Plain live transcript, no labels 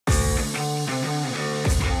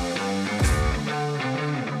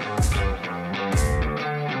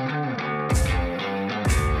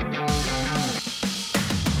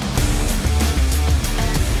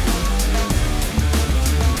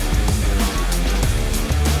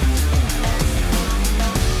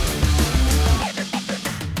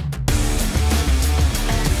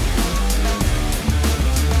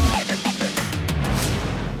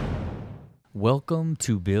Welcome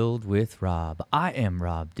to Build with Rob. I am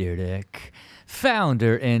Rob Dyrdek,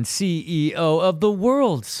 founder and CEO of the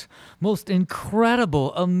world's most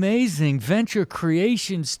incredible, amazing venture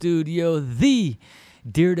creation studio, the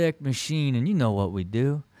Dyrdek Machine. And you know what we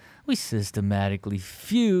do. We systematically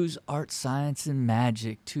fuse art, science, and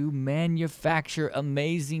magic to manufacture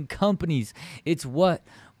amazing companies. It's what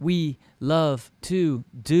we love to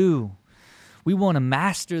do. We want to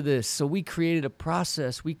master this, so we created a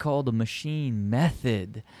process we call the machine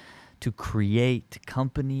method to create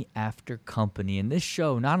company after company. And this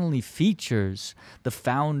show not only features the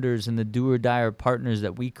founders and the do-or-die partners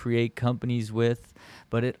that we create companies with,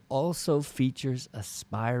 but it also features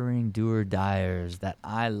aspiring do-or-diers that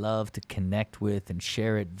I love to connect with and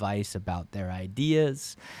share advice about their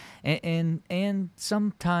ideas and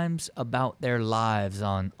sometimes about their lives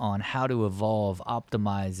on how to evolve,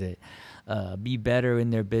 optimize it, be better in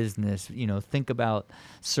their business, think about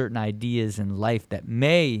certain ideas in life that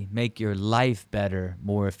may make your life better,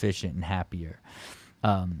 more efficient, and happier.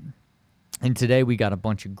 And today we got a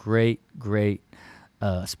bunch of great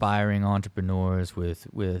aspiring entrepreneurs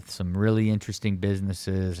with some really interesting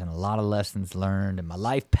businesses and a lot of lessons learned. And my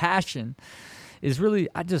life passion is really,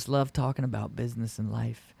 I just love talking about business and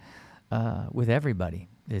life with everybody.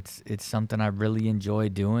 It's something I really enjoy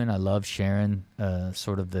doing. I love sharing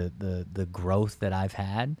sort of the growth that I've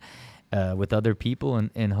had with other people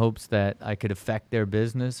in hopes that I could affect their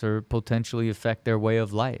business or potentially affect their way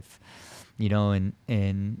of life.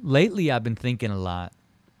 And lately I've been thinking a lot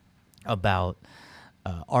about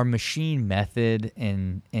our machine method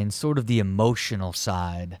and sort of the emotional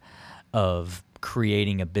side of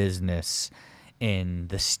creating a business in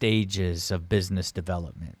the stages of business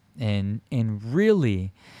development. And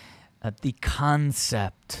really the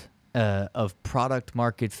concept of product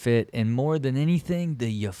market fit, and more than anything,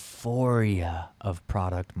 the euphoria of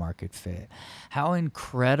product market fit. How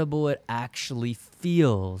incredible it actually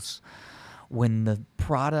feels when the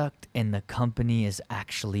product and the company is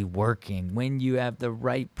actually working, when you have the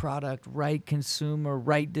right product, right consumer,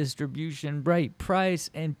 right distribution, right price,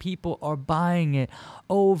 and people are buying it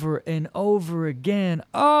over and over again.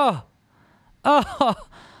 Oh,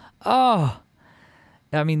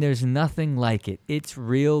 I mean, there's nothing like it. It's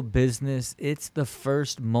real business. It's the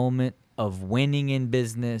first moment of winning in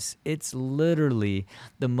business. It's literally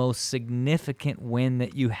the most significant win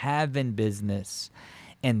that you have in business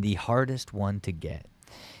and the hardest one to get.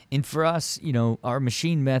 And for us, our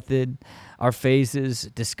machine method, our phases: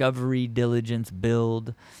 discovery, diligence,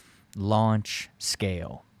 build, launch,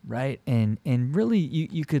 scale. Right? And really,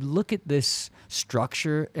 you could look at this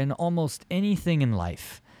structure in almost anything in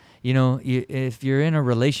life. If you're in a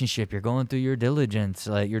relationship, you're going through your diligence,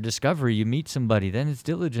 like your discovery, you meet somebody, then it's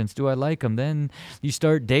diligence. Do I like them? Then you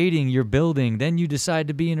start dating, you're building, then you decide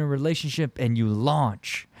to be in a relationship and you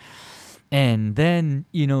launch. And then,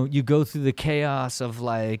 you go through the chaos of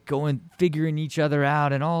figuring each other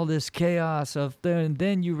out and all this chaos and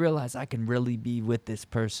then you realize I can really be with this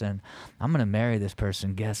person. I'm going to marry this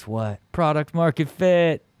person. Guess what? Product market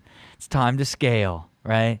fit. It's time to scale,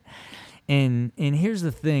 right? And here's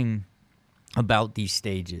the thing about these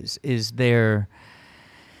stages is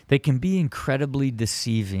they can be incredibly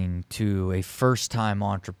deceiving to a first-time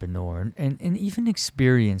entrepreneur and even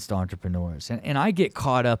experienced entrepreneurs. And I get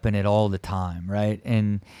caught up in it all the time, right?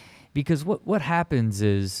 And because what happens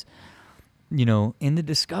is, in the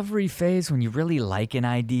discovery phase, when you really like an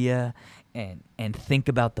idea and think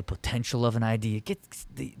about the potential of an idea,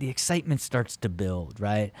 the excitement starts to build,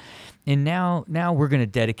 right? And now we're going to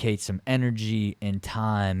dedicate some energy and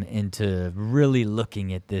time into really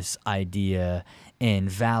looking at this idea and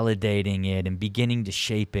validating it and beginning to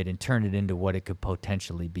shape it and turn it into what it could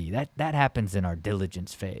potentially be. That happens in our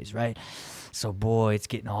diligence phase, right? So boy, it's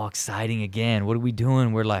getting all exciting again. What are we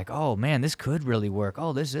doing? We're like, oh man, this could really work.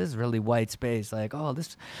 Oh, this is really white space. Like, oh,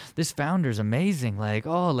 this founder's amazing. Like,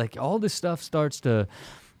 oh, like all this stuff starts to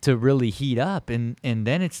really heat up, and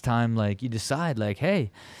then it's time, like, you decide, like,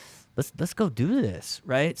 hey, let's go do this,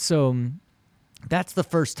 right? So that's the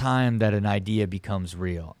first time that an idea becomes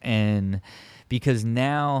real. And because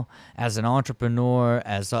now, as an entrepreneur,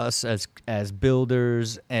 as us, as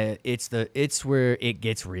builders, it's where it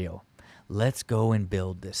gets real. Let's go and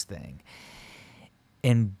build this thing.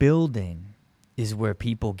 And building is where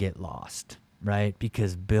people get lost, right?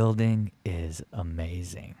 Because building is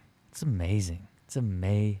amazing. It's amazing. It's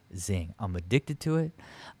amazing. I'm addicted to it.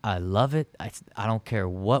 I love it. I don't care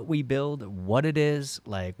what we build, what it is.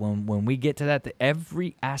 Like when we get to that,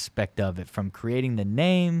 every aspect of it, from creating the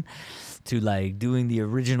name to like doing the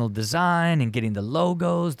original design and getting the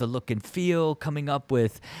logos, the look and feel, coming up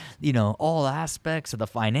with, all aspects of the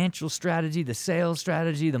financial strategy, the sales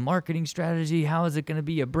strategy, the marketing strategy. How is it going to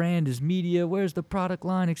be a brand? Is media? Where's the product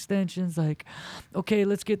line extensions? Like, okay,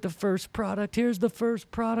 let's get the first product. Here's the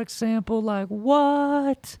first product sample. Like,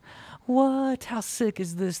 what? How sick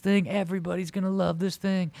is this thing? Everybody's going to love this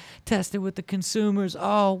thing. Test it with the consumers.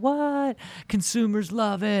 Oh, what? Consumers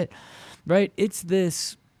love it, right? It's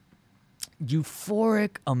this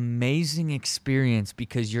euphoric, amazing experience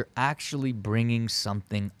because you're actually bringing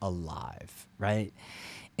something alive, right?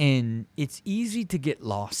 And it's easy to get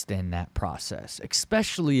lost in that process,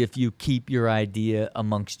 especially if you keep your idea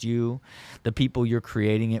amongst you, the people you're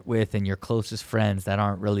creating it with, and your closest friends that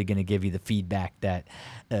aren't really going to give you the feedback that,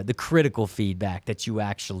 the critical feedback that you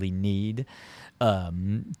actually need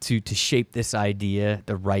to shape this idea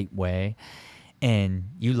the right way. And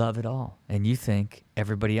you love it all, and you think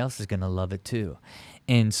everybody else is going to love it too.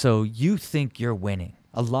 And so you think you're winning.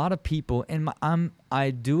 A lot of people, and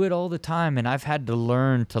I do it all the time, and I've had to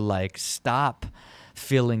learn to like stop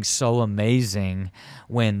feeling so amazing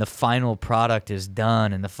when the final product is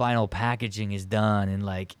done and the final packaging is done, and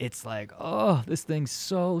like it's like, oh, this thing's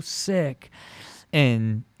so sick,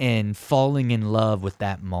 and falling in love with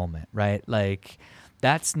that moment, right? Like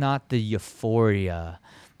that's not the euphoria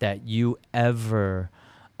that you ever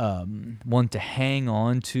want to hang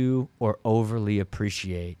on to or overly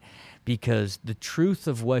appreciate, because the truth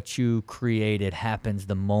of what you created happens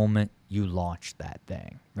the moment you launch that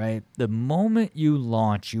thing, right? The moment you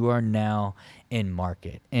launch, you are now in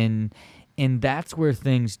market, and that's where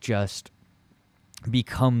things just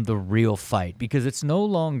become the real fight, because it's no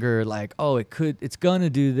longer like, oh, it's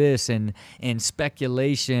gonna do this, and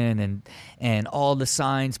speculation and all the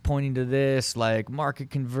signs pointing to this, like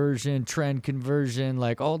market conversion, trend conversion,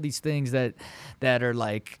 like all these things that are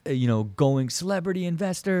like, going celebrity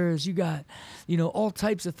investors. You got, all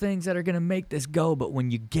types of things that are gonna make this go. But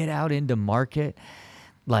when you get out into market,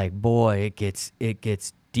 like, boy, it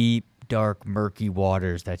gets deep, dark, murky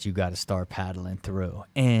waters that you got to start paddling through.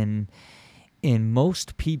 And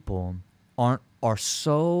most people are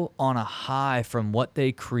so on a high from what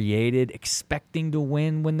they created, expecting to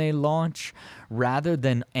win when they launch, rather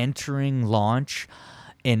than entering launch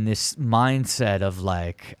in this mindset of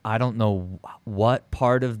like, I don't know what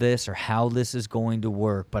part of this or how this is going to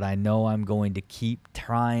work, but I know I'm going to keep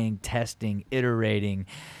trying, testing, iterating,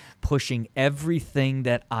 pushing everything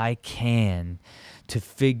that I can to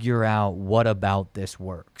figure out what about this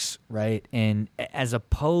works, right? And as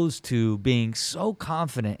opposed to being so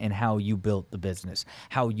confident in how you built the business,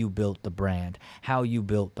 how you built the brand, how you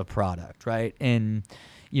built the product, right? And,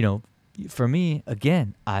 for me,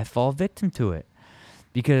 again, I fall victim to it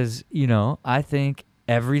because, I think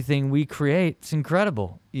everything we create is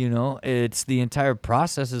incredible. It's the entire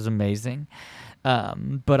process is amazing.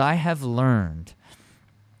 But I have learned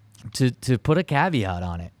to put a caveat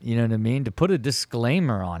on it, you know what I mean? To put a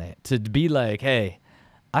disclaimer on it, to be like, hey,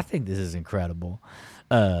 I think this is incredible,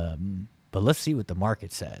 but let's see what the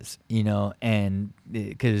market says, and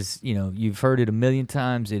because, you've heard it a million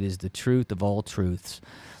times. It is the truth of all truths.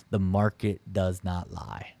 The market does not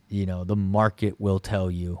lie. The market will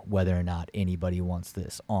tell you whether or not anybody wants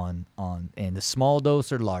this on in the small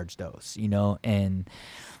dose or large dose, and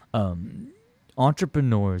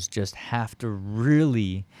entrepreneurs just have to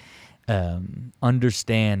really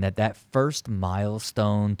understand that first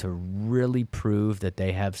milestone to really prove that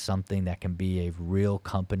they have something that can be a real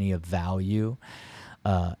company of value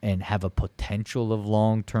and have a potential of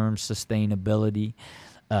long-term sustainability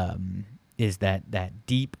is that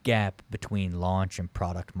deep gap between launch and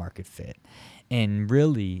product market fit. And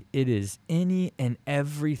really, it is any and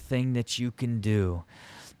everything that you can do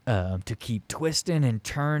to keep twisting and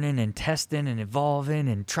turning and testing and evolving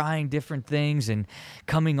and trying different things and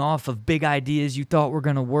coming off of big ideas you thought were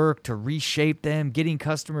going to work, to reshape them, getting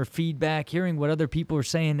customer feedback, hearing what other people are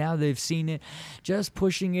saying now they've seen it, just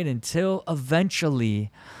pushing it until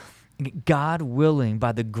eventually, God willing,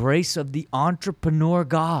 by the grace of the entrepreneur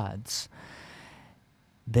gods,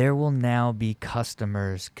 there will now be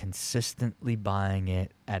customers consistently buying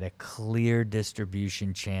it at a clear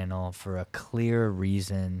distribution channel for a clear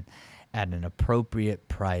reason at an appropriate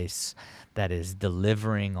price that is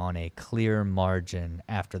delivering on a clear margin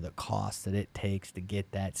after the cost that it takes to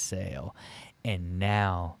get that sale. And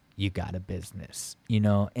now you got a business,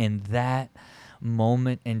 and that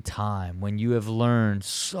moment in time when you have learned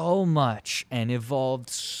so much and evolved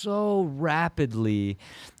so rapidly,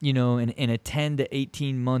 in a 10 to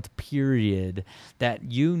 18 month period,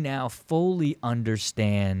 that you now fully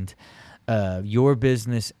understand your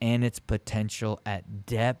business and its potential at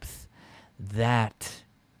depth? That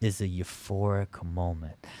is a euphoric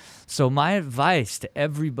moment. So my advice to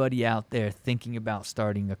everybody out there thinking about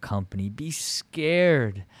starting a company: be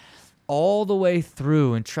scared all the way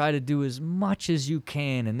through and try to do as much as you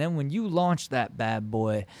can. And then when you launch that bad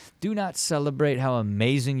boy, do not celebrate how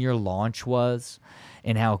amazing your launch was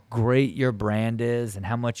and how great your brand is and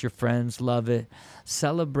how much your friends love it.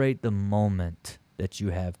 Celebrate the moment that you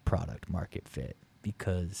have product market fit,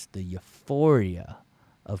 because the euphoria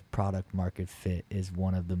of product market fit is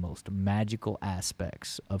one of the most magical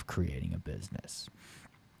aspects of creating a business.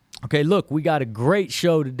 Okay, look, we got a great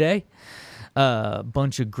show today. A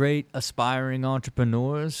bunch of great aspiring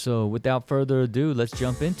entrepreneurs. So without further ado, let's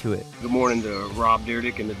jump into it. Good morning to Rob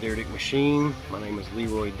Dyrdek and the Dyrdek Machine. My name is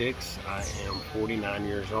Leroy Dix. I am 49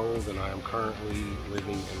 years old and I am currently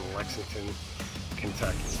living in Lexington,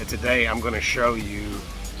 Kentucky. And today I'm going to show you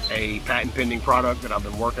a patent pending product that I've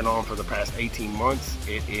been working on for the past 18 months.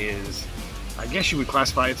 It is, I guess you would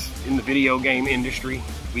classify it in the video game industry.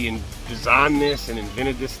 We designed this and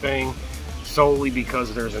invented this thing solely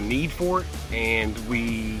because there's a need for it, and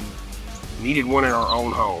we needed one in our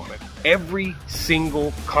own home. Every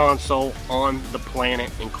single console on the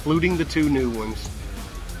planet, including the 2 new ones,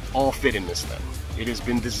 all fit in this thing. It has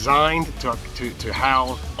been designed to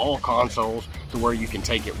house all consoles, to where you can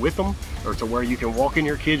take it with them, or to where you can walk in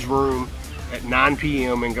your kid's room at 9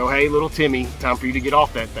 p.m. and go, "Hey, little Timmy, time for you to get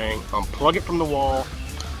off that thing," unplug it from the wall,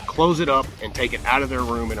 close it up, and take it out of their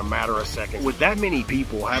room in a matter of seconds. With that many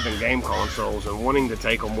people having game consoles and wanting to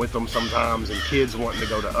take them with them sometimes, and kids wanting to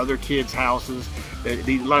go to other kids' houses, a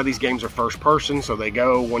lot of these games are first person, so they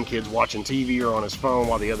go, one kid's watching TV or on his phone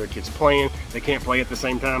while the other kid's playing. They can't play at the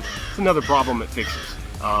same time. It's another problem it fixes.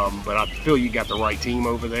 But I feel you got the right team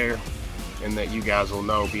over there, and that you guys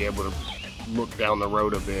will be able to look down the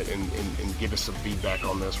road a bit and give us some feedback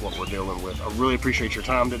on this, what we're dealing with. I really appreciate your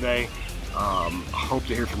time today. I hope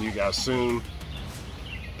to hear from you guys soon.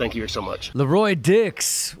 Thank you so much. Leroy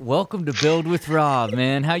Dix, welcome to Build with Rob,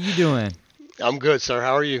 man. How you doing? I'm good, sir.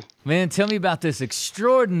 How are you? Man, tell me about this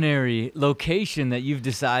extraordinary location that you've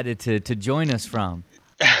decided to join us from.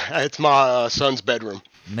 It's my son's bedroom.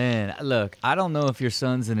 Man, look, I don't know if your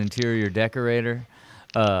son's an interior decorator,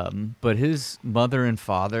 but his mother and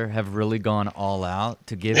father have really gone all out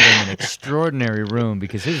to give him an extraordinary room,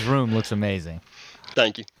 because his room looks amazing.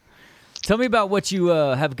 Thank you. Tell me about what you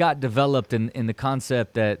have got developed in the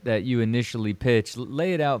concept that you initially pitched.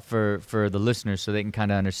 Lay it out for the listeners so they can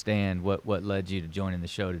kind of understand what led you to joining the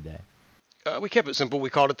show today. We kept it simple.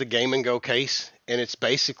 We called it the Game and Go case, and it's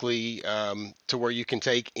basically to where you can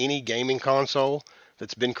take any gaming console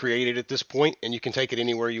that's been created at this point, and you can take it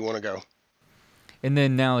anywhere you want to go. And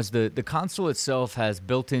then now, is the console itself has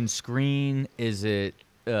built-in screen? Is it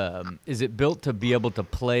built to be able to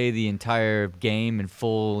play the entire game in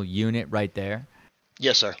full unit right there?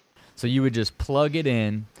 Yes, sir. So you would just plug it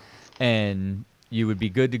in, and you would be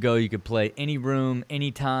good to go. You could play any room,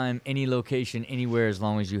 anytime, any location, anywhere, as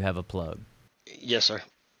long as you have a plug. Yes, sir.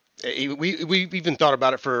 We even thought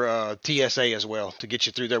about it for TSA as well, to get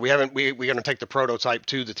you through there. We're going to take the prototype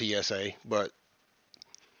to the TSA, but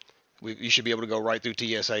you should be able to go right through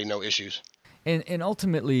TSA, no issues. And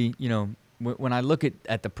ultimately, when I look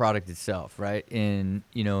at the product itself, right, and,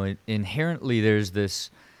 inherently there's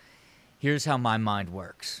this, here's how my mind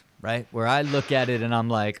works, right, where I look at it and I'm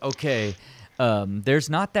like, okay, there's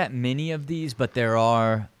not that many of these, but there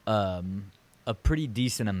are a pretty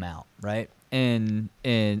decent amount, right, and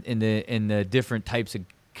in the different types of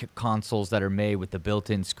consoles that are made with the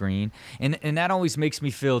built-in screen, and that always makes me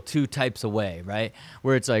feel 2 types of way, right,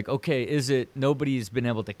 where it's like, okay, is it nobody's been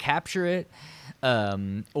able to capture it,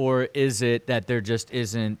 or is it that there just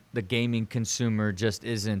isn't, the gaming consumer just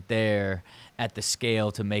isn't there at the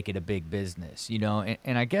scale to make it a big business,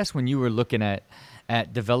 and I guess when you were looking at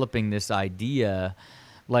developing this idea,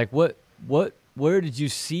 like where did you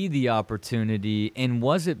see the opportunity, and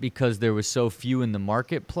was it because there was so few in the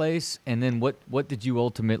marketplace? And then what did you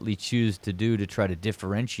ultimately choose to do to try to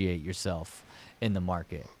differentiate yourself in the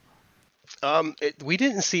market? We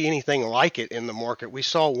didn't see anything like it in the market. We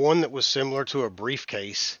saw one that was similar to a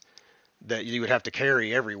briefcase that you would have to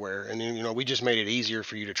carry everywhere. And then, we just made it easier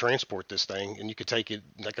for you to transport this thing, and you could take it,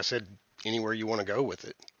 like I said, anywhere you want to go with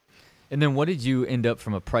it. And then what did you end up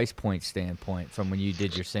from a price point standpoint from when you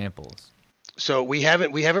did your samples? So we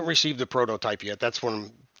haven't received the prototype yet. That's what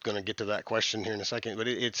I'm going to get to that question here in a second, but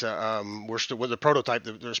it's we're still with the prototype.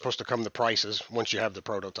 There's supposed to come the prices once you have the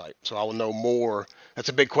prototype. So I will know more. That's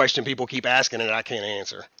a big question people keep asking, and I can't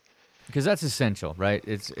answer. Because that's essential, right?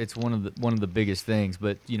 It's one of the biggest things.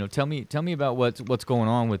 But tell me about what's going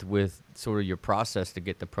on with sort of your process to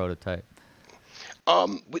get the prototype.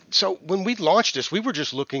 So when we launched this, we were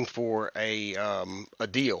just looking for a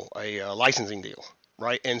deal, a licensing deal,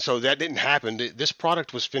 right? And so that didn't happen. This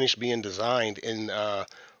product was finished being designed in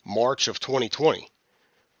March of 2020,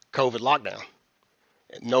 COVID lockdown.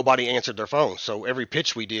 Nobody answered their phone. So every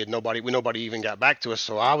pitch we did, nobody even got back to us.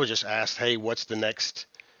 So I was just asked, hey, what's the next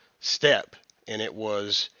step? And it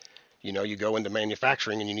was, you go into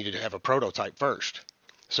manufacturing and you needed to have a prototype first.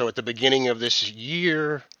 So at the beginning of this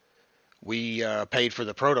year, we paid for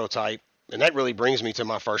the prototype. And that really brings me to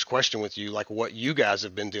my first question with you, like what you guys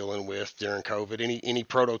have been dealing with during COVID, any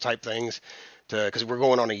prototype things, because we're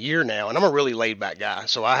going on a year now, and I'm a really laid back guy.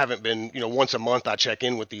 So I haven't been, once a month I check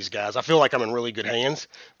in with these guys. I feel like I'm in really good hands,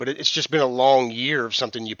 but it's just been a long year of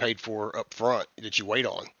something you paid for up front that you wait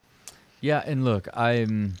on. Yeah. And look,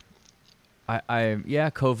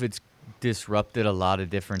 COVID's disrupted a lot of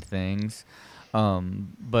different things.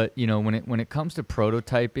 But when it comes to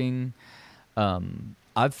prototyping,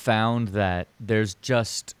 I've found that there's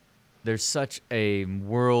such a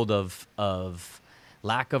world of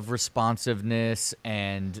lack of responsiveness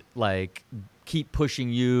and like keep pushing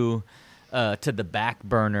you to the back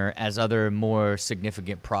burner as other more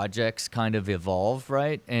significant projects kind of evolve,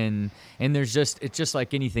 right? And it's just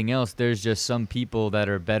like anything else. There's just some people that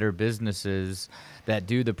are better businesses that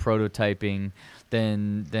do the prototyping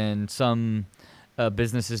than some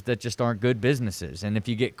businesses that just aren't good businesses. And if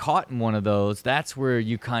you get caught in one of those, that's where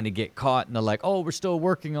you kind of get caught and they're like, oh, we're still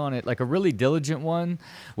working on it. Like a really diligent one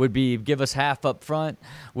would be give us half up front.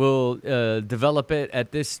 We'll develop it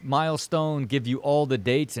at this milestone, give you all the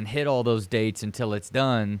dates and hit all those dates until it's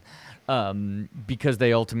done, because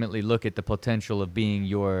they ultimately look at the potential of being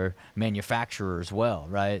your manufacturer as well,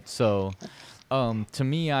 right? So to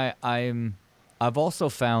me, I've also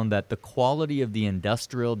found that the quality of the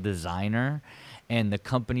industrial designer and the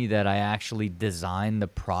company that I actually design the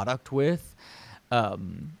product with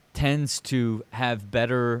tends to have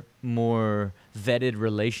better, more vetted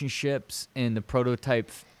relationships in the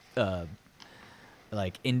prototype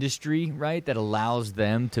like industry, right? That allows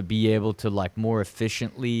them to be able to like more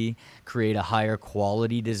efficiently create a higher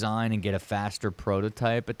quality design and get a faster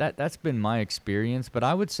prototype. But that's been my experience. But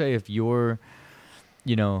I would say if you've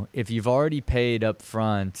already paid up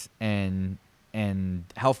front and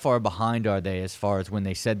how far behind are they as far as when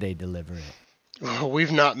they said they deliver it? Well,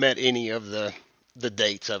 we've not met any of the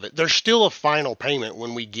dates of it. There's still a final payment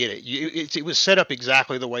when we get it. It was set up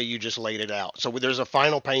exactly the way you just laid it out. So there's a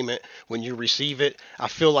final payment when you receive it. I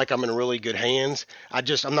feel like I'm in really good hands. I'm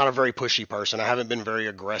not a very pushy person. I haven't been very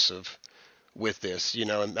aggressive with this,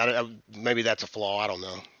 and maybe that's a flaw. I don't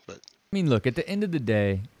know. But I mean, look, at the end of the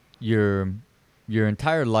day, your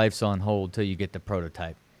entire life's on hold till you get the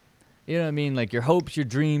prototype. You know what I mean? Like your hopes, your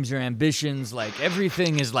dreams, your ambitions, like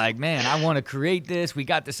everything is like, man, I want to create this. We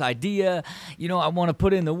got this idea. I want to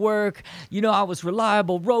put in the work. I was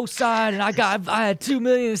reliable roadside and I had 2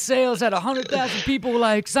 million in sales, had 100,000 people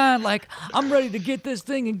like signed, like I'm ready to get this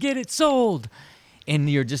thing and get it sold. And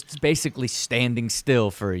you're just basically standing still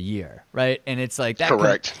for a year, right? And it's like that.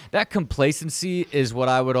 Correct. That complacency is what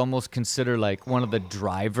I would almost consider like one of the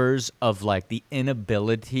drivers of like the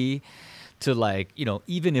inability to like,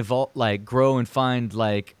 even evolve, like grow and find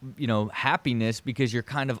like, happiness, because you're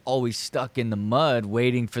kind of always stuck in the mud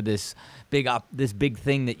waiting for this big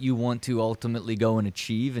thing that you want to ultimately go and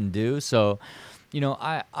achieve and do. So,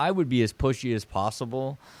 I would be as pushy as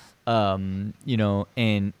possible, and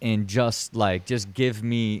just give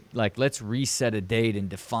me like, let's reset a date and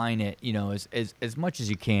define it, as much as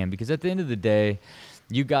you can, because at the end of the day,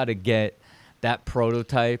 you got to get that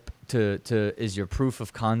prototype to is your proof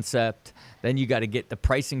of concept. Then you got to get the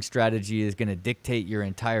pricing strategy is going to dictate your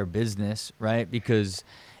entire business, right? Because,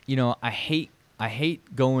 I hate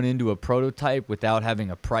going into a prototype without having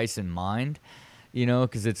a price in mind,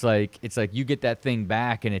 because it's like you get that thing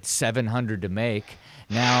back and it's $700 to make.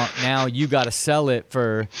 Now you got to sell it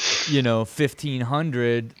for,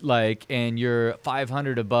 $1,500, like, and you're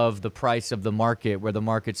 $500 above the price of the market, where the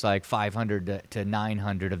market's like $500 to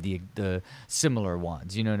 $900 of the similar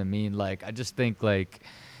ones. You know what I mean? Like, I just think like,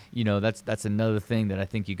 that's another thing that I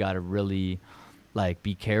think you got to really like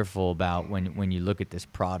be careful about when you look at this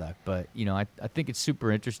product. But I think it's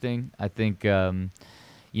super interesting. I think did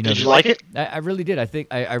you like it? I really did. I think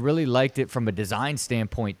I really liked it from a design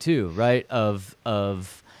standpoint too, right?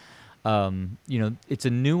 you know, it's a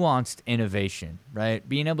nuanced innovation, right?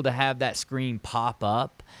 Being able to have that screen pop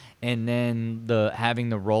up and then having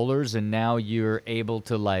the rollers, and now you're able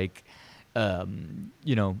to like,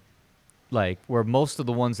 you know, like where most of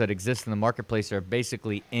the ones that exist in the marketplace are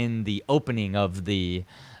basically in the opening of the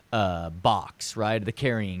box, right? The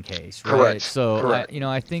carrying case, right? Correct. So, Correct. you know,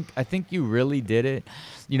 I think you really did it.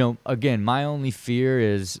 You know, again, my only fear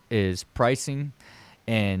is pricing,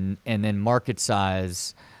 and then market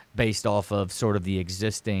size based off of sort of the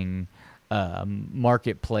existing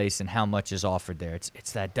marketplace and how much is offered there.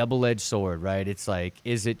 It's that double-edged sword, right? It's like,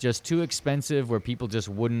 is it just too expensive where people just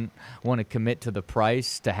wouldn't want to commit to the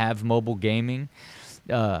price to have mobile gaming,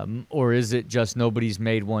 or is it just nobody's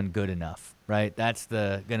made one good enough, right? That's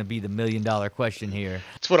gonna be the $1 million question here.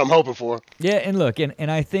 That's what I'm hoping for. Yeah, and look,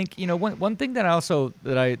 and I think, you know, one thing that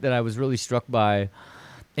I was really struck by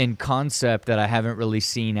in concept that I haven't really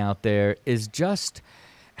seen out there is just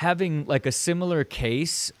having like a similar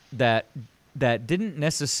case that didn't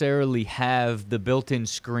necessarily have the built-in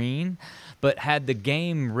screen, but had the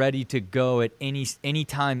game ready to go at any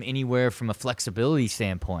time, anywhere from a flexibility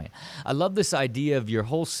standpoint. I love this idea of your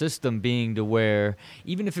whole system being to where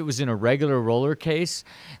even if it was in a regular roller case,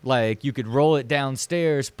 like you could roll it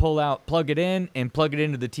downstairs, pull out, plug it in, and plug it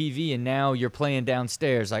into the TV, and now you're playing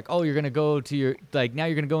downstairs. Like, oh, you're gonna go to your, like, now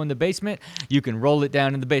you're gonna go in the basement, you can roll it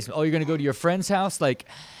down in the basement. Oh, you're gonna go to your friend's house, like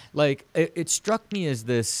it struck me as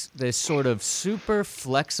this sort of super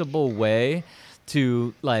flexible way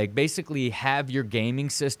to like basically have your gaming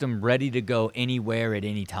system ready to go anywhere at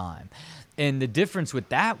any time. And the difference with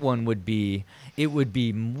that one would be it would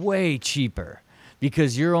be way cheaper,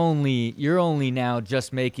 because you're only now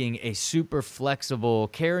just making a super flexible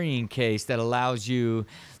carrying case that allows you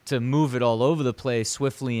to move it all over the place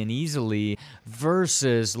swiftly and easily,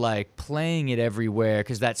 versus like playing it everywhere,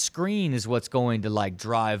 because that screen is what's going to like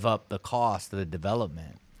drive up the cost of the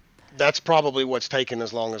development. That's probably what's taken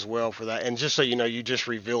as long as well for that. And just so you know, you just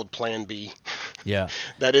revealed Plan B. Yeah.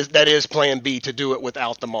 That is Plan B, to do it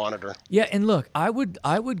without the monitor. Yeah, and look, I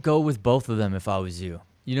would go with both of them if I was you.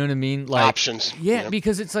 You know what I mean? Like Options. Yeah,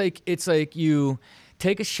 because it's like you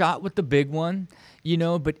take a shot with the big one, you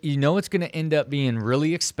know, but you know it's going to end up being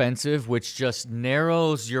really expensive, which just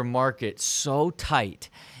narrows your market so tight.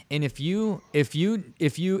 And if you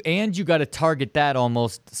and you got to target that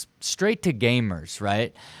almost straight to gamers,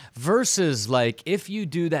 right? Versus like if you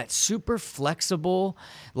do that super flexible,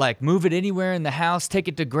 like move it anywhere in the house, take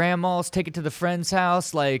it to grandma's, take it to the friend's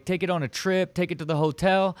house, like take it on a trip, take it to the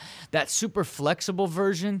hotel, that super flexible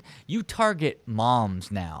version, you target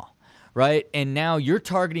moms now. Right? And now you're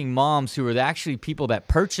targeting moms who are actually people that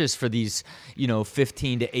purchase for these, you know,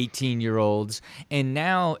 15 to 18-year-olds. And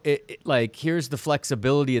now, like, here's the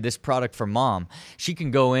flexibility of this product for mom. She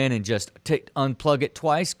can go in and just unplug it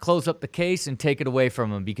twice, close up the case, and take it away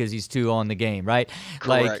from him because he's too on the game, right?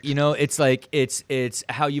 Correct. Like, you know, it's like, it's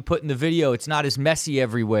how you put in the video. It's not as messy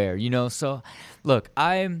everywhere, you know? So, look,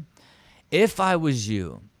 if I was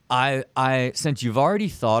you, since you've already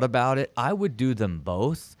thought about it, I would do them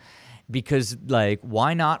both. Because, like,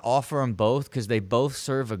 why not offer them both? Because they both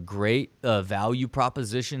serve a great value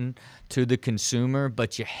proposition to the consumer,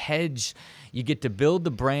 but you get to build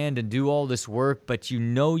the brand and do all this work, but you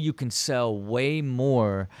know you can sell way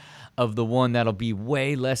more of the one that'll be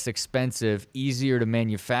way less expensive, easier to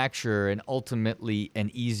manufacture, and ultimately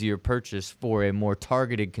an easier purchase for a more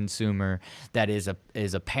targeted consumer that is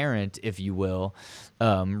a parent, if you will,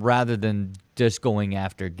 rather than just going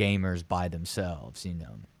after gamers by themselves, you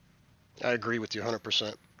know. I agree with you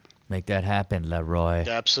 100%. Make that happen, Leroy.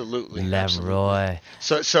 Absolutely. Leroy.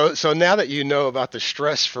 Absolutely. So now that you know about the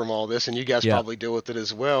stress from all this, and you guys probably deal with it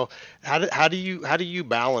as well, how do you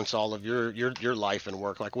balance all of your life and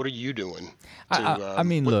work? Like, what are you doing? I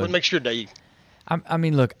mean, what, look. what makes your day? I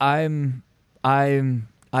mean, look. I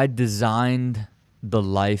designed the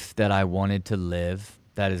life that I wanted to live.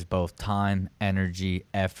 That is both time, energy,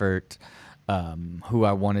 effort. Who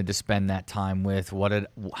I wanted to spend that time with,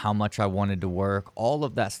 how much I wanted to work, all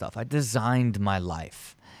of that stuff. I designed my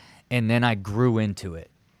life, and then I grew into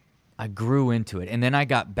it. And then I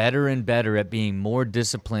got better and better at being more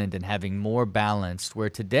disciplined and having more balanced, where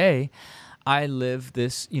today I live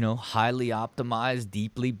this, you know, highly optimized,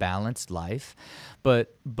 deeply balanced life.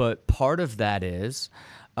 But part of that is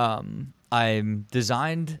I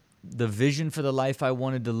designed the vision for the life I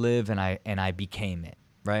wanted to live, and I became it,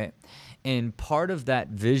 right? And part of that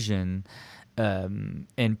vision,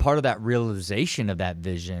 and part of that realization of that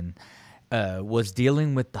vision, was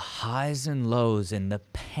dealing with the highs and lows and the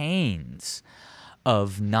pains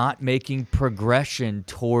of not making progression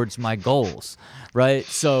towards my goals, right?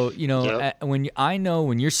 So, you know, when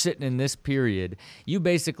you're sitting in this period, you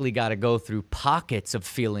basically got to go through pockets of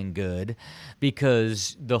feeling good,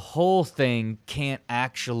 because the whole thing can't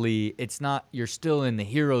actually, it's not, you're still in the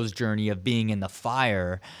hero's journey of being in the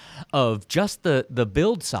fire of just the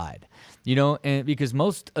build side. You know, and because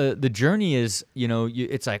most the journey is, you know,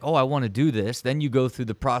 it's like, oh, I want to do this. Then you go through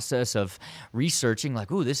the process of researching,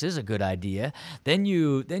 like, oh, this is a good idea. Then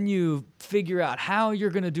you figure out how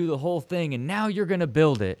you're going to do the whole thing, and now you're going to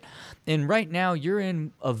build it. And right now you're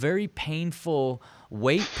in a very painful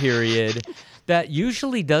wait period that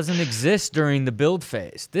usually doesn't exist during the build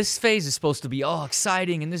phase. This phase is supposed to be all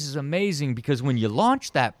exciting, and this is amazing, because when you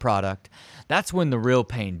launch that product, that's when the real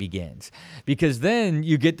pain begins. Because then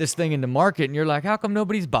you get this thing in the market and you're like, how come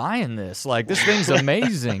nobody's buying this? Like, this thing's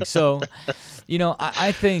amazing. So, you know,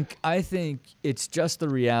 I think it's just the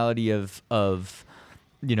reality of,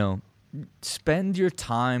 you know, spend your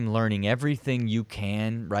time learning everything you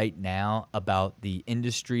can right now about the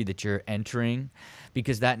industry that you're entering,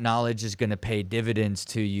 because that knowledge is going to pay dividends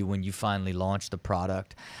to you when you finally launch the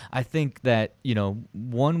product. I think that, you know,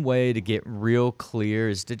 one way to get real clear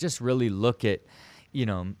is to just really look at, you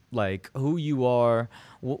know, like who you are,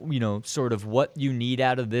 you know, sort of what you need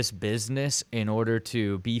out of this business in order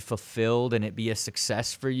to be fulfilled and it be a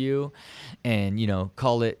success for you. And, you know,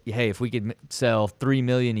 call it, hey, if we could sell 3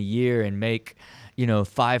 million a year and make, you know,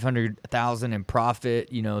 500,000 in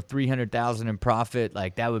profit, you know, 300,000 in profit,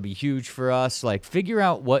 like that would be huge for us. Like, figure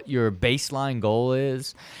out what your baseline goal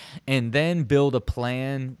is and then build a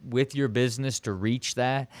plan with your business to reach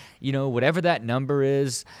that, you know, whatever that number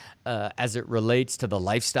is, as it relates to the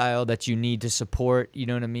lifestyle that you need to support, you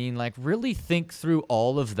know what I mean? Like, really think through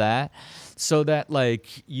all of that so that,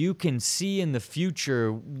 like, you can see in the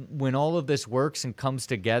future when all of this works and comes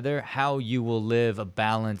together, how you will live a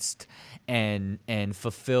balanced and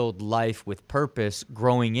fulfilled life with purpose,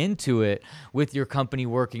 growing into it with your company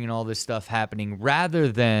working and all this stuff happening, rather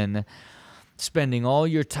than spending all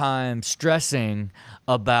your time stressing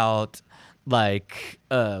about, like,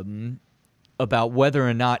 about whether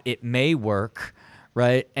or not it may work,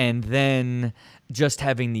 right? And then just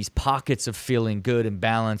having these pockets of feeling good and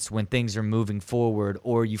balanced when things are moving forward,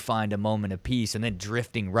 or you find a moment of peace and then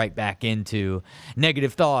drifting right back into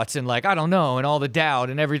negative thoughts and, like, I don't know, and all the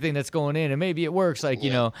doubt and everything that's going in, and maybe it works, like,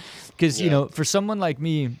 you know, because, you know, for someone like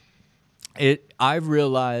me, I've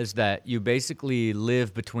realized that you basically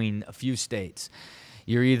live between a few states.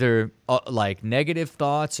 You're either like negative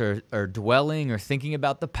thoughts or dwelling or thinking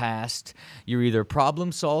about the past. You're either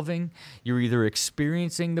problem solving. You're either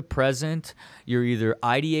experiencing the present. You're either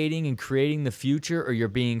ideating and creating the future, or you're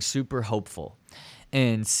being super hopeful.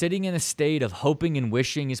 And sitting in a state of hoping and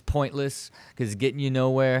wishing is pointless, because it's getting you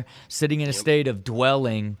nowhere. Sitting in a state of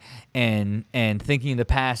dwelling and thinking of the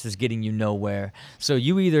past is getting you nowhere. So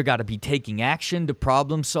you either got to be taking action to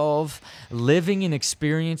problem solve, living and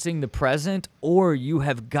experiencing the present, or you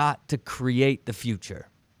have got to create the future.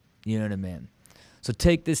 You know what I mean? So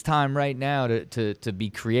take this time right now to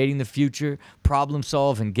be creating the future, problem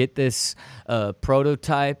solve, and get this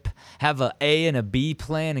prototype. Have a A and a B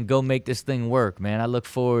plan and go make this thing work, man. I look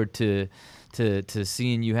forward to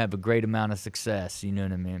seeing you have a great amount of success. You know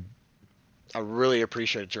what I mean? I really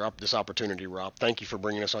appreciate this opportunity, Rob. Thank you for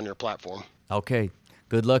bringing us on your platform. Okay.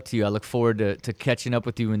 Good luck to you. I look forward to catching up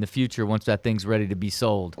with you in the future once that thing's ready to be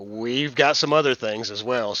sold. We've got some other things as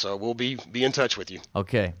well, so we'll be in touch with you.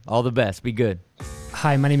 Okay. All the best. Be good.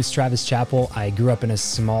 Hi, my name is Travis Chappell. I grew up in a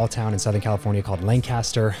small town in Southern California called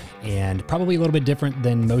Lancaster, and probably a little bit different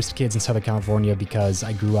than most kids in Southern California because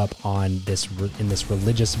I grew up in this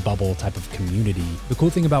religious bubble type of community. The cool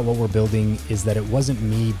thing about what we're building is that it wasn't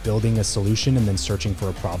me building a solution and then searching for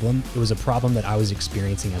a problem. It was a problem that I was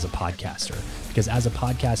experiencing as a podcaster. Because as a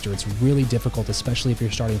podcaster, it's really difficult, especially if you're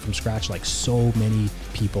starting from scratch like so many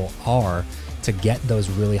people are, to get those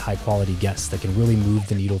really high quality guests that can really move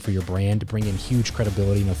the needle for your brand, bring in huge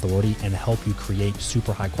credibility and authority, and help you create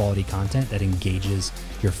super high quality content that engages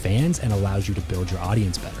your fans and allows you to build your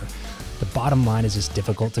audience better. The bottom line is it's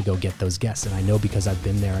difficult to go get those guests. And I know because I've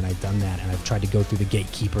been there and I've done that, and I've tried to go through the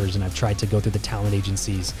gatekeepers and I've tried to go through the talent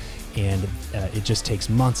agencies, and it just takes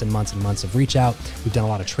months and months and months of reach out. We've done a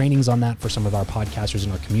lot of trainings on that for some of our podcasters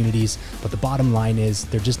in our communities, but the bottom line is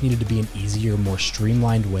there just needed to be an easier, more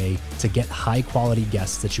streamlined way to get high quality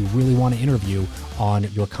guests that you really want to interview on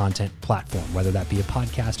your content platform, whether that be a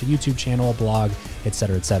podcast, a YouTube channel, a blog, et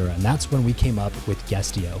cetera, et cetera. And that's when we came up with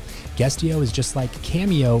Guestio. Guestio is just like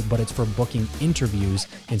Cameo, but it's for booking interviews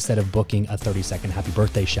instead of booking a 30-second happy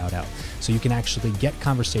birthday shout out. So you can actually get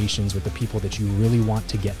conversations with the people that you really want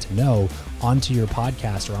to get to know onto your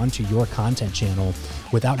podcast or onto your content channel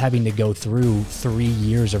without having to go through 3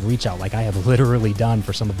 years of reach out like I have literally done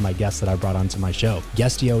for some of my guests that I brought onto my show.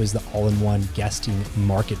 Guestio is the all-in-one guesting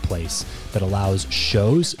marketplace that allows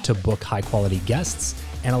shows to book high-quality guests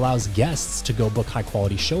and allows guests to go book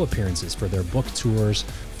high-quality show appearances for their book tours,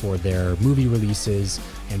 for their movie releases,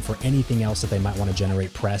 and for anything else that they might want to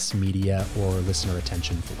generate press, media, or listener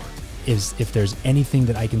attention for. If there's anything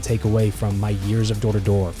that I can take away from my years of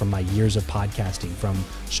door-to-door, from my years of podcasting, from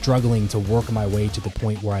struggling to work my way to the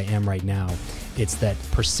point where I am right now, it's that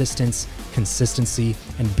persistence, consistency,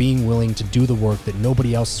 and being willing to do the work that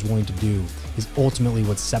nobody else is willing to do is ultimately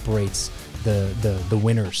what separates the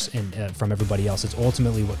winners and from everybody else. It's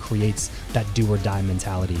ultimately what creates that do or die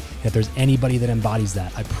mentality. And if there's anybody that embodies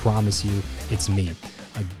that, I promise you, it's me.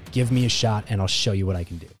 Give me a shot and I'll show you what I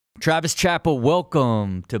can do. Travis Chappell,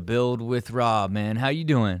 welcome to Build with Rob, man. How you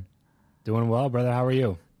doing? Doing well, brother. How are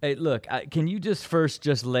you? Hey, look, can you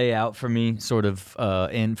just lay out for me sort of,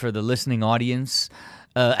 and for the listening audience,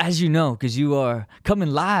 as you know, because you are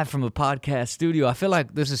coming live from a podcast studio. I feel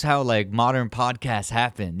like this is how like modern podcasts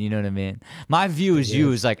happen. You know what I mean? My view is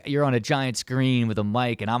you is like you're on a giant screen with a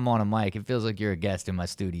mic and I'm on a mic. It feels like you're a guest in my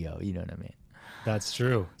studio. You know what I mean? That's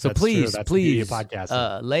true. So That's please, true. please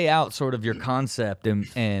lay out sort of your concept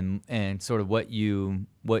and sort of what you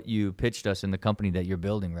pitched us in the company that you're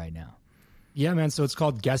building right now. Yeah, man. So it's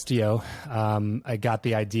called Guestio. I got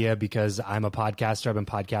the idea because I'm a podcaster. I've been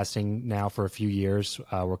podcasting now for a few years.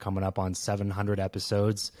 We're coming up on 700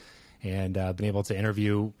 episodes and been able to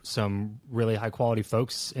interview some really high quality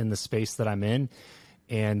folks in the space that I'm in.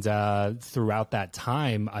 And throughout that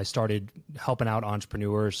time, I started helping out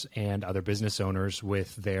entrepreneurs and other business owners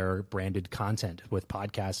with their branded content, with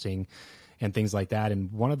podcasting and things like that.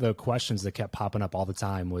 And one of the questions that kept popping up all the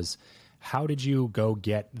time was, how did you go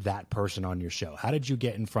get that person on your show? How did you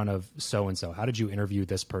get in front of so-and-so? How did you interview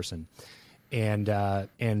this person? And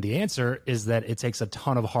the answer is that it takes a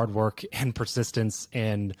ton of hard work and persistence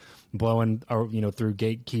and blowing, through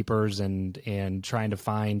gatekeepers and trying to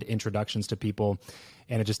find introductions to people.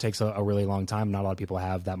 And it just takes a really long time. Not a lot of people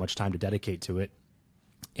have that much time to dedicate to it.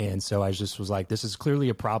 And so I just was like, this is clearly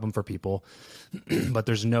a problem for people, but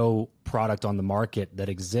there's no product on the market that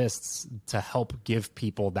exists to help give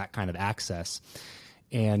people that kind of access.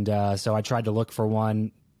 And so I tried to look for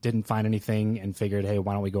one, didn't find anything, and figured, hey,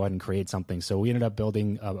 why don't we go ahead and create something? So we ended up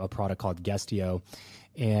building a product called Guestio.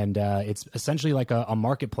 And it's essentially like a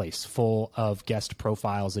marketplace full of guest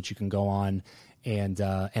profiles that you can go on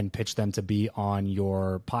and pitch them to be on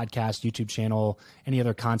your podcast, YouTube channel, any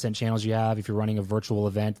other content channels you have. If you're running a virtual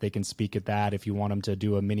event, they can speak at that. If you want them to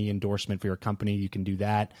do a mini endorsement for your company, you can do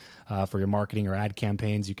that. For your marketing or ad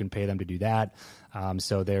campaigns, you can pay them to do that.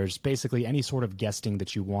 So there's basically any sort of guesting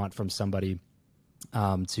that you want from somebody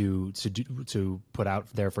to put out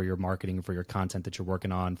there for your marketing, for your content that you're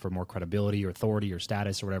working on, for more credibility or authority or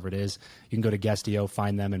status or whatever it is. You can go to Guestio,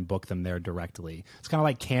 find them, and book them there directly. It's kind of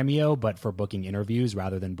like Cameo, but for booking interviews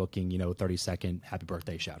rather than booking 30-second happy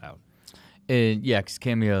birthday shout out. And yeah, because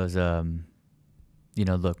Cameo is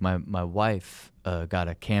look, my wife got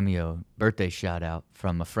a Cameo birthday shout out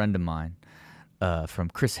from a friend of mine,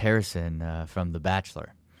 from Chris Harrison from The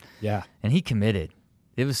Bachelor. Yeah, and he committed.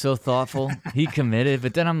 It was so thoughtful. He committed.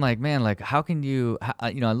 But then I'm like, man, like, how can you,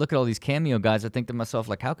 I look at all these Cameo guys. I think to myself,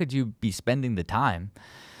 like, how could you be spending the time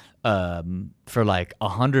for like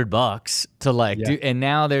 $100 to like do? And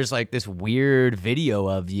now there's like this weird video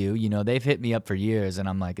of you. They've hit me up for years, and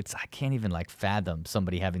I'm like, I can't even like fathom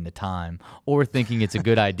somebody having the time or thinking it's a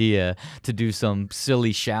good idea to do some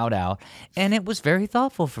silly shout out. And it was very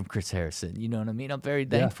thoughtful from Chris Harrison. You know what I mean? I'm very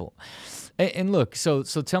thankful. And look, so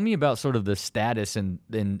tell me about sort of the status and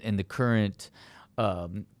the current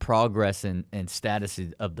progress and status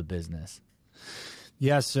of the business.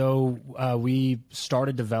 Yeah, so we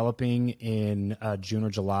started developing in June or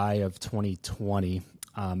July of 2020,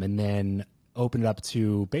 and then opened it up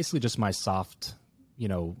to basically just my soft,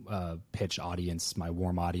 pitch audience, my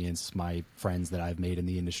warm audience, my friends that I've made in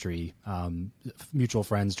the industry, mutual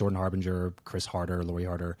friends, Jordan Harbinger, Chris Harder, Lori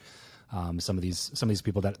Harder. Some of these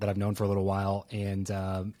people that I've known for a little while, and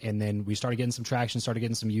then we started getting some traction, started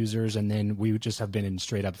getting some users, and then we just have been in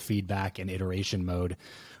straight up feedback and iteration mode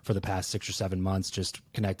for the past 6 or 7 months, just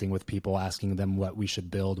connecting with people, asking them what we should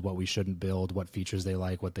build, what we shouldn't build, what features they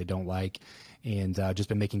like, what they don't like, and just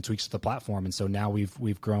been making tweaks to the platform. And so now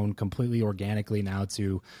we've grown completely organically now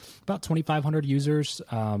to about 2,500 users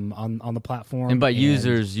on the platform. And by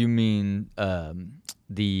users, you mean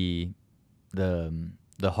the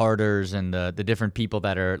the harders and the different people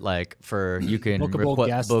that are like for you can Bookable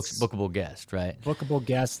guests. Bookable guest, right? Bookable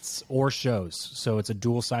guests or shows. So it's a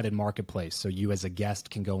dual-sided marketplace. So you as a guest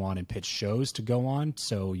can go on and pitch shows to go on.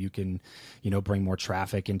 So you can, bring more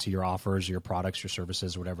traffic into your offers, your products, your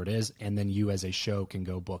services, whatever it is. And then you as a show can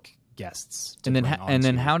go book guests. And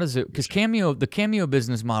then how does it? Because the Cameo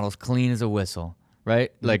business model is clean as a whistle.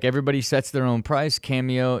 Right? Like everybody sets their own price.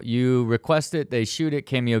 Cameo, you request it, they shoot it,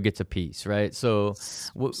 Cameo gets a piece, right? So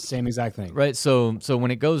same exact thing. Right. So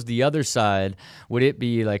when it goes the other side, would it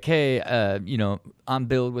be like, hey, I'm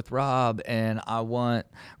billed with Rob and I want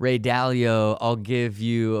Ray Dalio, I'll give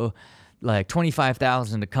you like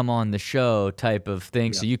 $25,000 to come on the show type of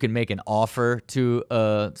thing, so you can make an offer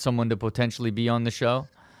to someone to potentially be on the show?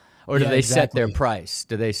 Or do they set their price?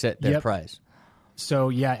 Do they set their price? So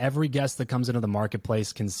yeah, every guest that comes into the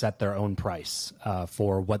marketplace can set their own price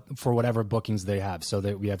for whatever bookings they have. So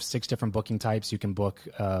that we have 6 different booking types. You can book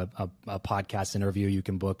a podcast interview. You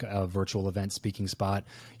can book a virtual event speaking spot.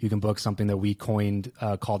 You can book something that we coined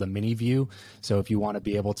called a mini view. So if you want to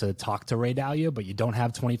be able to talk to Ray Dalio, but you don't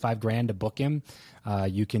have $25,000 to book him,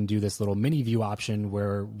 you can do this little mini view option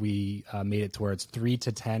where we made it to where it's 3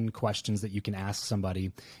 to 10 questions that you can ask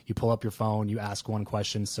somebody. You pull up your phone, you ask one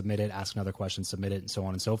question, submit it, ask another question, submit it, and so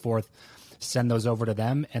on and so forth. Send those over to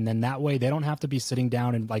them, and then that way they don't have to be sitting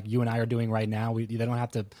down and like you and I are doing right now. They don't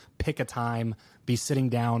have to pick a time, be sitting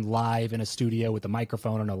down live in a studio with a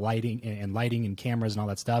microphone and lighting and cameras and all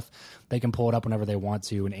that stuff. They can pull it up whenever they want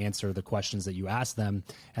to and answer the questions that you ask them,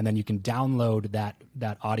 and then you can download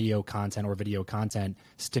that audio content or video content,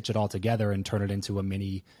 stitch it all together, and turn it into a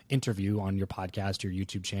mini interview on your podcast, your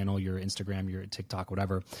YouTube channel, your Instagram, your TikTok,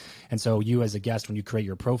 whatever. And so you as a guest, when you create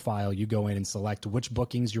your profile, you go in and select which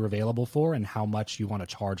bookings you're available for and how much you want to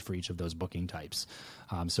charge for each of those booking types.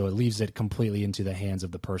 So it leaves it completely into the hands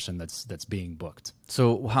of the person that's being booked.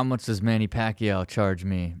 So how much does Manny Pacquiao charge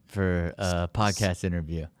me for a podcast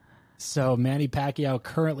interview? So Manny Pacquiao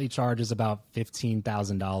currently charges about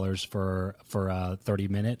 $15,000 for a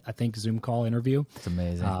 30-minute, I think, Zoom call interview. It's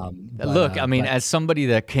amazing. Look, I mean, as somebody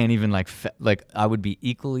that can't even like I would be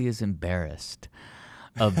equally as embarrassed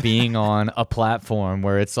of being on a platform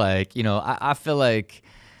where it's like, I feel like,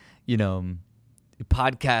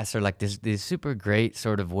 podcasts are like this super great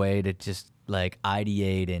sort of way to just like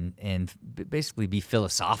ideate and basically be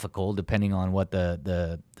philosophical depending on what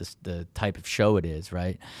the type of show it is,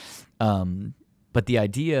 right? But the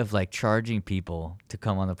idea of like charging people to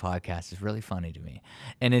come on the podcast is really funny to me,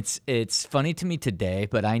 and it's funny to me today.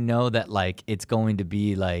 But I know that like it's going to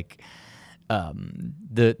be like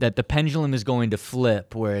that the pendulum is going to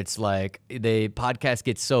flip, where it's like the podcast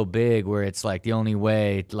gets so big where it's like the only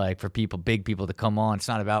way like for big people to come on, it's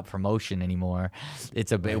not about promotion anymore.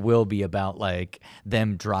 It will be about like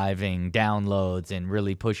them driving downloads and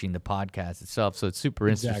really pushing the podcast itself. So it's super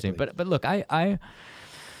interesting. But look,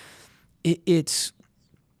 it's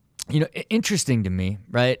interesting to me,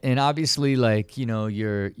 right? And obviously like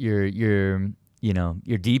you're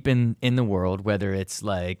deep in the world, whether it's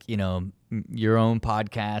like your own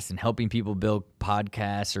podcast and helping people build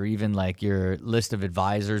podcasts, or even like your list of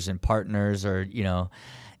advisors and partners, or the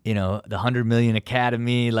 100 Million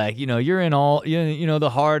Academy, like you're in all the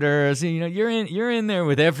harders, you're in there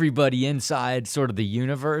with everybody inside sort of the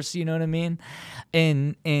universe, you know what I mean?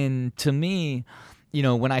 And to me,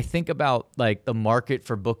 when I think about like the market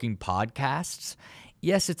for booking podcasts,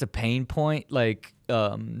 yes, it's a pain point like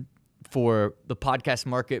for the podcast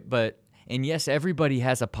market, and yes, everybody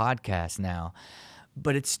has a podcast now,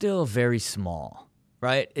 but it's still very small,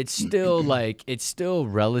 right? It's still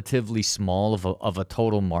relatively small of a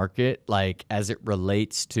total market, like as it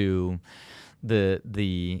relates to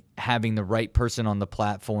the having the right person on the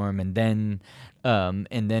platform, and then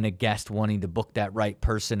a guest wanting to book that right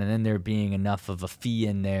person, and then there being enough of a fee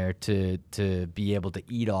in there to be able to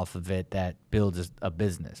eat off of it that builds a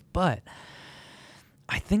business. But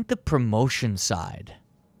I think the promotion side,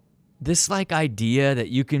 this like idea that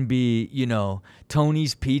you can be,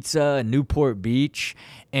 Tony's Pizza in Newport Beach,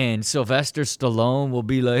 and Sylvester Stallone will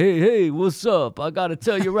be like, hey, what's up? I got to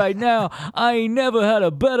tell you right now, I ain't never had a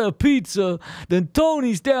better pizza than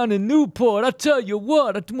Tony's down in Newport. I tell you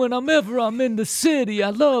what, whenever I'm in the city, I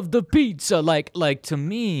love the pizza. Like to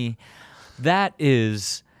me,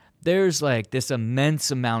 there's like this immense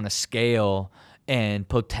amount of scale and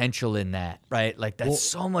potential in that, right? Like that's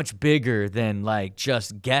so much bigger than like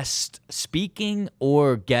just guest speaking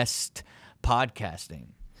or guest podcasting.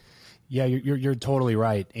 Yeah, you're totally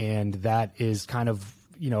right, and that is kind of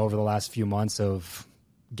over the last few months of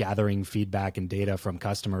gathering feedback and data from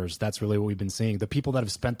customers, that's really what we've been seeing. The people that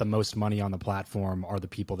have spent the most money on the platform are the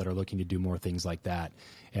people that are looking to do more things like that.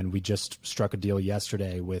 And we just struck a deal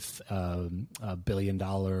yesterday with a $1 billion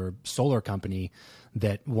solar company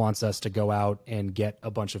that wants us to go out and get a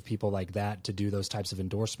bunch of people like that to do those types of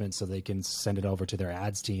endorsements so they can send it over to their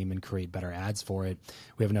ads team and create better ads for it.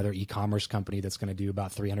 We have another e-commerce company that's going to do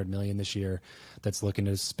about $300 million this year that's looking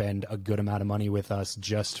to spend a good amount of money with us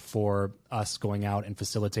just for us going out and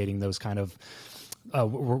facilitating those kind of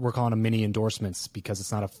we're calling them mini endorsements, because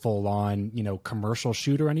it's not a full on, commercial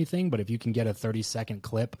shoot or anything. But if you can get a 30-second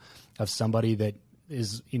clip of somebody that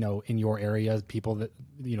is, in your area, people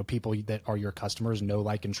that are your customers know,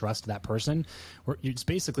 like, and trust that person, it's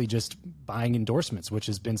basically just buying endorsements, which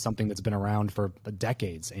has been something that's been around for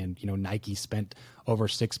decades. And, Nike spent over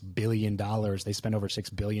 $6 billion. They spend over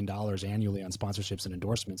 $6 billion annually on sponsorships and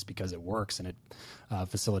endorsements because it works and it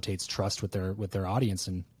facilitates trust with their audience.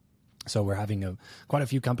 And so we're having quite a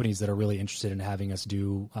few companies that are really interested in having us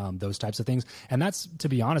do those types of things. And that's, to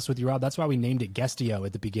be honest with you, Rob, that's why we named it Guestio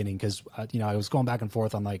at the beginning, because, I was going back and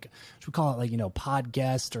forth on, like, should we call it, pod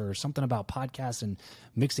guest or something about podcasts and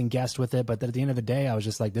mixing guest with it. But then at the end of the day, I was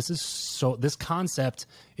just like, this concept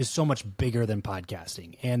is so much bigger than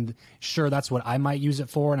podcasting. And sure, that's what I might use it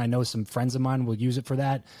for. And I know some friends of mine will use it for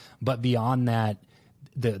that. But beyond that,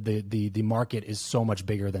 the market is so much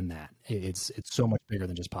bigger than that. It's so much bigger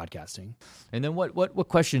than just podcasting. And then what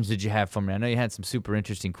questions did you have for me? I know you had some super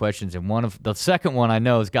interesting questions, and the second one I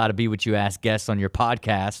know has got to be what you ask guests on your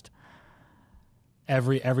podcast.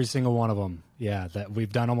 Every single one of them. Yeah, that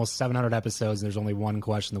we've done almost 700 episodes, and there's only one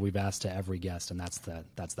question that we've asked to every guest, and that's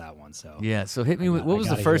that one. So yeah. So hit me with, what was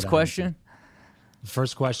the first question? The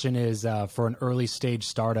first question is, for an early stage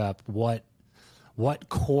startup, what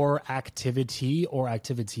core activity or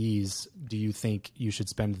activities do you think you should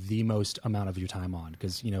spend the most amount of your time on?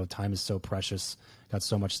 Because, time is so precious, got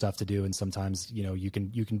so much stuff to do. And sometimes, you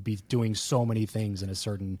can be doing so many things in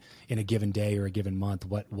a given day or a given month.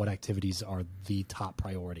 What activities are the top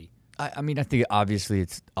priority? I mean, I think obviously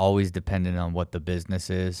it's always dependent on what the business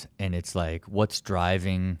is. And it's like, what is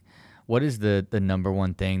the number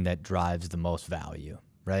one thing that drives the most value,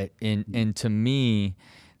 right? And to me,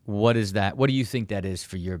 what is that? What do you think that is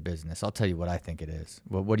for your business? I'll tell you what I think it is.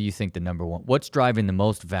 What do you think the number one? What's driving the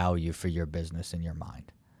most value for your business in your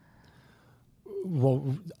mind?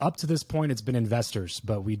 Well, up to this point, it's been investors,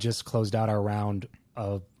 but we just closed out our round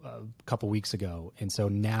a couple weeks ago, and so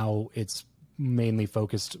now it's mainly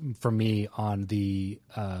focused for me on the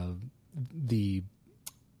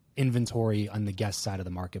inventory on the guest side of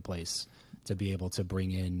the marketplace, to be able to bring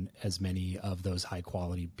in as many of those high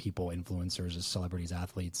quality people, influencers, as celebrities,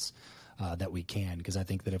 athletes, that we can. Because I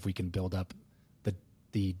think that if we can build up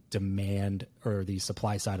the demand or the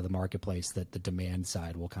supply side of the marketplace, that the demand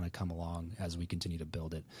side will kind of come along as we continue to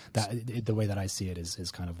build it. The way that I see it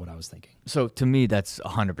is kind of what I was thinking. So to me, that's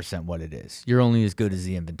 100% what it is. You're only as good as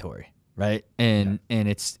the inventory, right? And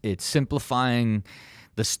it's simplifying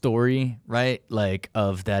the story, right? Like,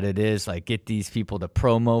 of that, it is like, get these people to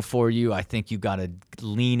promo for you. I think you got to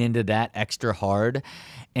lean into that extra hard.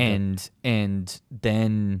 And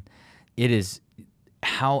then it is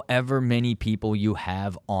however many people you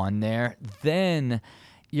have on there, then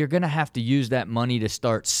you're going to have to use that money to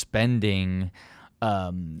start spending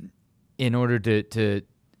in order to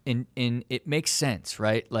it makes sense,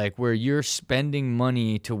 right? Like, where you're spending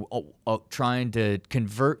money to trying to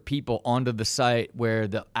convert people onto the site, where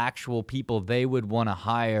the actual people they would want to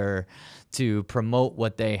hire to promote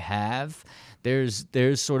what they have, there's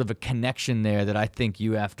sort of a connection there that I think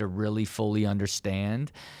you have to really fully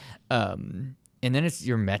understand. And then it's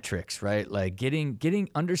your metrics, right? Like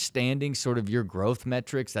understanding sort of your growth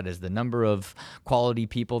metrics. That is the number of quality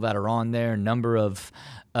people that are on there, number of,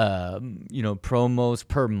 promos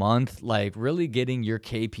per month, like really getting your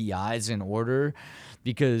KPIs in order,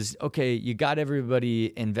 because, okay, you got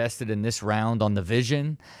everybody invested in this round on the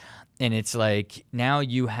vision. And it's like, now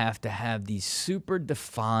you have to have these super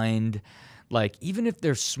defined, like, even if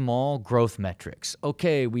they're small growth metrics.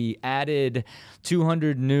 Okay, we added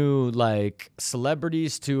 200 new, like,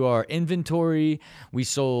 celebrities to our inventory. We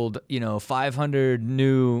sold, 500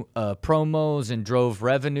 new promos and drove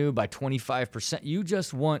revenue by 25%. You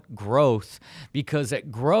just want growth, because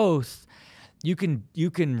at growth, you can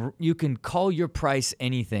call your price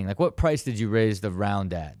anything. Like, what price did you raise the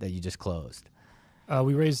round at that you just closed?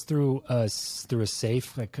 We raised through a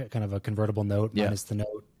safe, like kind of a convertible note minus the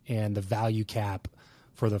note. And the value cap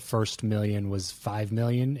for the first $1 million was $5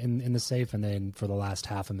 million in the safe, and then for the last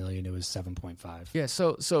 $500,000 it was 7.5. Yeah,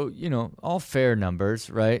 so all fair numbers,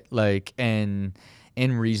 right? Like, and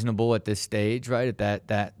unreasonable at this stage, right? At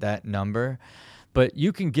that number. But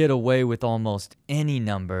you can get away with almost any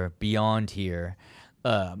number beyond here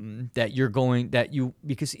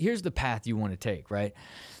because here's the path you want to take, right?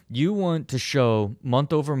 You want to show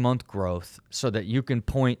month over month growth so that you can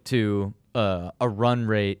point to a run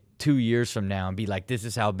rate 2 years from now and be like, this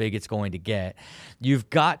is how big it's going to get. You've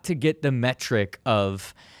got to get the metric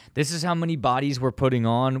of this is how many bodies we're putting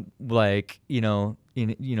on. Like,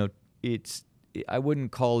 I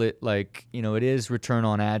wouldn't call it like, it is return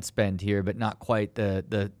on ad spend here, but not quite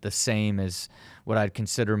the same as what I'd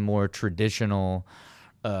consider more traditional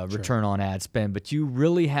return on ad spend. But you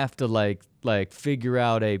really have to like figure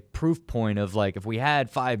out a proof point of like, if we had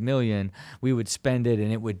 5 million, we would spend it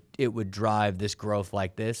and it would drive this growth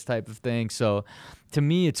like this type of thing. So to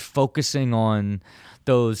me, it's focusing on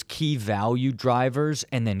those key value drivers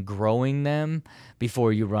and then growing them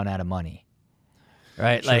before you run out of money.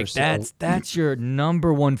 Right? Sure, like that's your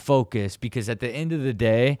number one focus, because at the end of the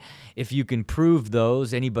day, if you can prove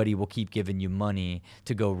those, anybody will keep giving you money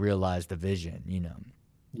to go realize the vision,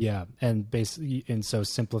 Yeah, and so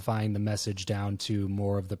simplifying the message down to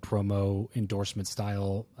more of the promo endorsement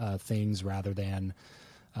style things rather than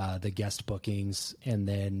the guest bookings, and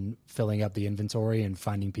then filling up the inventory and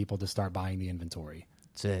finding people to start buying the inventory.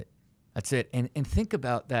 That's it. And think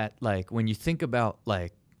about that, like when you think about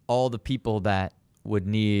like all the people that would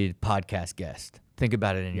need podcast guests, think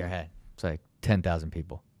about it in your head. It's like 10,000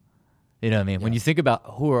 people. You know what I mean? Yeah. When you think about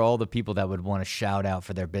who are all the people that would want to shout out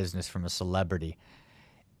for their business from a celebrity,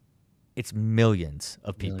 it's millions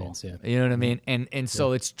of people. Millions, yeah. You know what I mean? And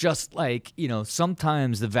so it's just like,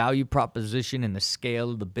 sometimes the value proposition and the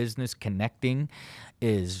scale of the business connecting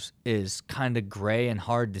is kind of gray and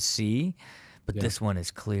hard to see, but this one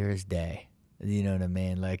is clear as day. You know what I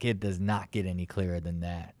mean? Like, it does not get any clearer than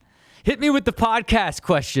that. Hit me with the podcast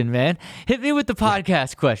question, man. Hit me with the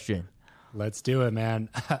podcast question. Let's do it, man.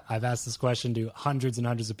 I've asked this question to hundreds and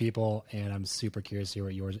hundreds of people, and I'm super curious to hear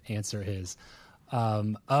what your answer is.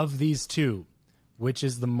 Of these two, which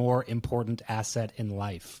is the more important asset in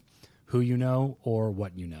life? Who you know or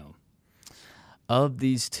what you know? Of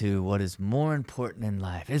these two, what is more important in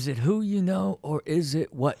life? Is it who you know or is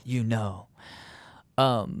it what you know?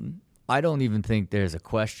 I don't even think there's a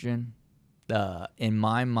question. In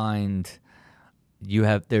my mind,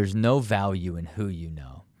 there's no value in who you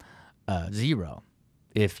know. Zero.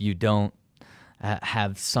 If you don't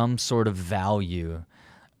have some sort of value,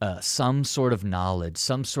 some sort of knowledge,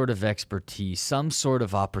 some sort of expertise, some sort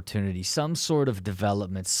of opportunity, some sort of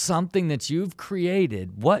development, something that you've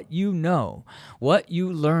created, what you know, what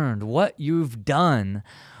you learned, what you've done,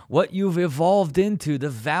 what you've evolved into, the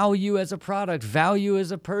value as a product, value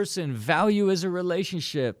as a person, value as a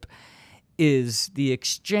relationship, is the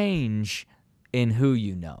exchange in who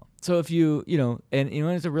you know. So if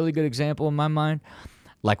it's a really good example in my mind,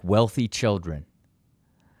 like wealthy children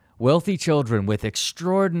with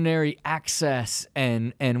extraordinary access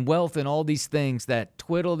and wealth and all these things that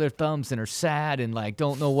twiddle their thumbs and are sad and like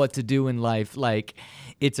don't know what to do in life. Like,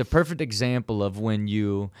 it's a perfect example of when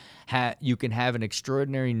you can have an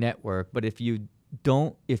extraordinary network, but if you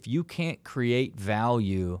can't create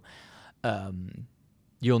value,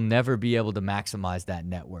 you'll never be able to maximize that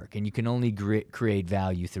network. And you can only create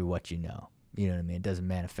value through what you know. You know what I mean? It doesn't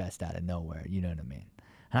manifest out of nowhere. You know what I mean?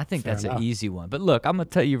 And I think that's an easy one. But look, I'm going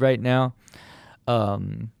to tell you right now,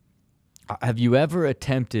 have you ever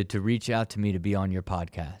attempted to reach out to me to be on your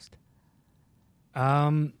podcast?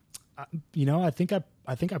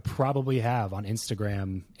 I think I probably have on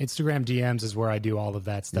Instagram. Instagram DMs is where I do all of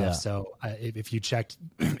that stuff. Yeah. So if you checked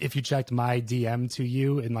my DM to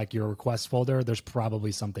you in like your request folder, there's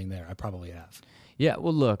probably something there. I probably have. Yeah.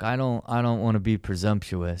 Well, look, I don't want to be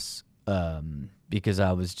presumptuous, because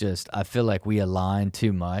I feel like we align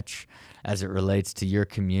too much as it relates to your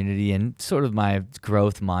community and sort of my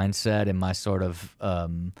growth mindset and my sort of,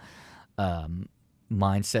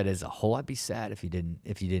 mindset as a whole. I'd be sad if you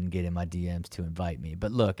didn't get in my DMs to invite me.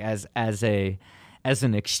 But look, as an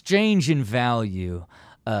exchange in value,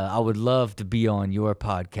 I would love to be on your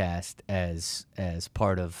podcast as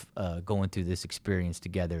part of going through this experience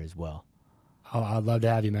together as well. Oh, I'd love to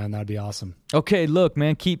have you, man. That'd be awesome. Okay, look,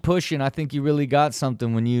 man, keep pushing. I think you really got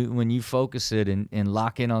something when you focus it and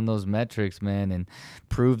lock in on those metrics, man, and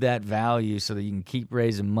prove that value so that you can keep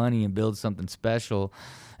raising money and build something special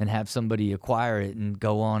and have somebody acquire it and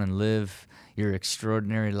go on and live your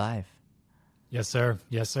extraordinary life. Yes, sir.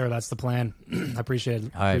 Yes, sir. That's the plan. I appreciate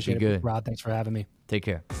it. All right, appreciate be it, good. Rob. Thanks for having me. Take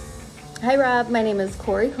care. Hi, Rob. My name is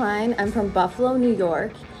Corey Klein. I'm from Buffalo, New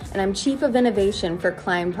York, and I'm Chief of Innovation for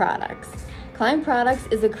Klein Products. Klein Products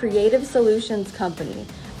is a creative solutions company.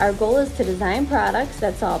 Our goal is to design products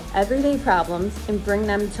that solve everyday problems and bring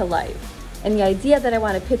them to life. And the idea that I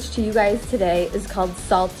want to pitch to you guys today is called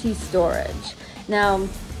salty storage. Now,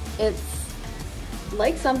 it's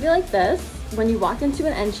like something like this. When you walk into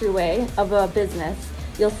an entryway of a business,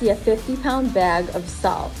 you'll see a 50-pound bag of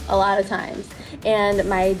salt a lot of times. And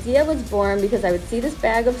my idea was born because I would see this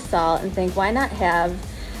bag of salt and think, why not have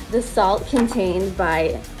the salt contained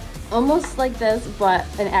by almost like this, but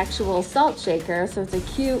an actual salt shaker. So it's a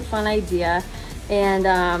cute, fun idea. And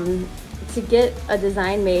to get a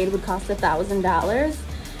design made would cost $1,000.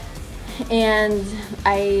 And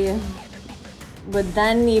I would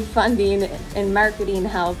then need funding and marketing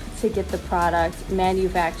help to get the product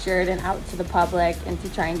manufactured and out to the public and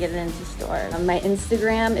to try and get it into stores. My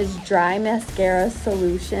Instagram is Dry Mascara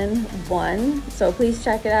Solution 1, so please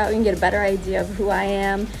check it out. You can get a better idea of who I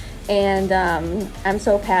am. And I'm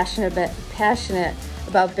so passionate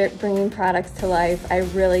about bringing products to life. I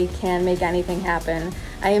really can make anything happen.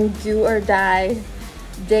 I am do or die,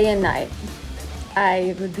 day and night.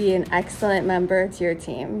 I would be an excellent member to your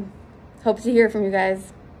team. Hope to hear from you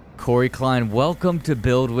guys. Corey Klein, welcome to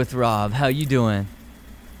Build with Rob. How you doing?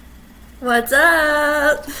 What's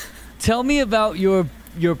up? Tell me about your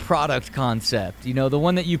product concept. You know, the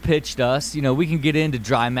one that you pitched us. You know, we can get into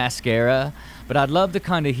dry mascara, but I'd love to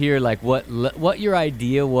kind of hear like what your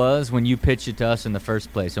idea was when you pitched it to us in the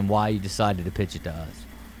first place and why you decided to pitch it to us.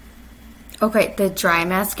 Okay, the dry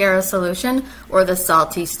mascara solution or the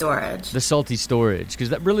salty storage? The salty storage, because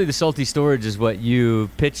really the salty storage is what you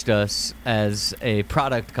pitched us as a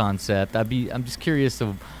product concept. I'm just curious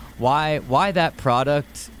of why that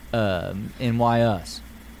product and why us.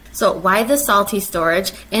 So why the salty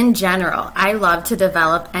storage? In general, I love to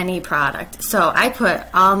develop any product. So I put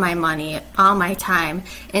all my money, all my time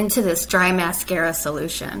into this dry mascara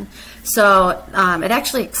solution. So it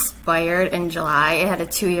actually expired in July. It had a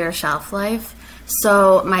 2-year shelf life.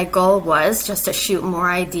 So my goal was just to shoot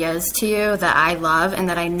more ideas to you that I love and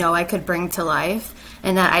that I know I could bring to life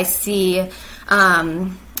and that I see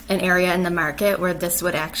an area in the market where this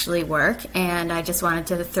would actually work. And I just wanted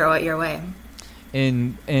to throw it your way.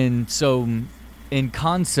 And so in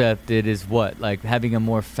concept, it is what, like having a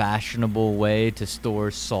more fashionable way to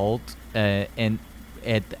store salt and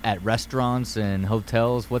at restaurants and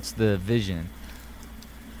hotels. What's the vision?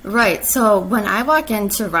 Right. So when I walk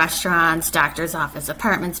into restaurants, doctor's office,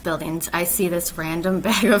 apartments, buildings, I see this random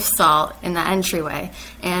bag of salt in the entryway.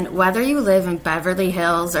 And whether you live in Beverly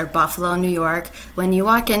Hills or Buffalo, New York, when you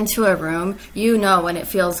walk into a room, you know when it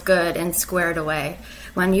feels good and squared away.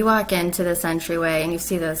 When you walk into this entryway and you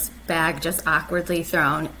see this bag just awkwardly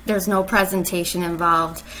thrown, there's no presentation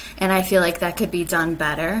involved, and I feel like that could be done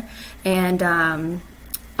better and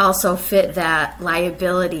also fit that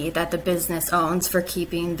liability that the business owns for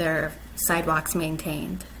keeping their sidewalks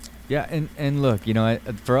maintained. Yeah, and look, you know,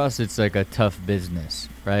 for us it's like a tough business,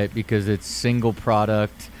 right? Because it's single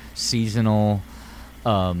product, seasonal.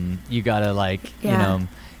 You gotta you know,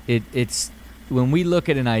 it's. When we look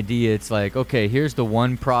at an idea, it's like, okay, here's the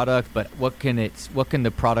one product, but what can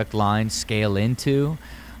the product line scale into,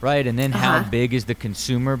 right? And then how big is the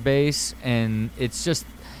consumer base? And it's just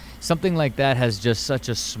something like that has just such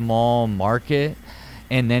a small market,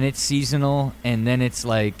 and then it's seasonal, and then it's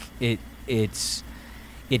like it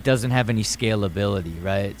doesn't have any scalability,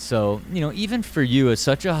 right? So, you know, even for you as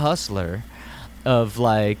such a hustler of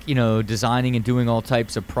like, you know, designing and doing all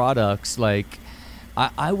types of products, like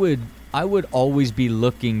I would always be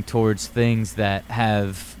looking towards things that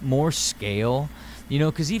have more scale, you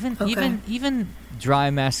know, because even dry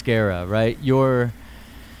mascara, right? You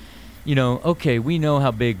know, okay, we know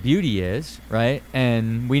how big beauty is, right?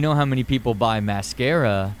 And we know how many people buy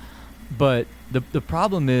mascara, but the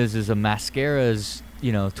problem is a mascara is,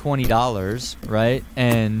 you know, $20, right?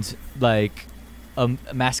 And like a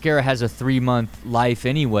mascara has a 3-month life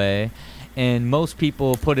anyway. And most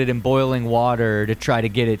people put it in boiling water to try to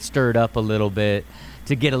get it stirred up a little bit,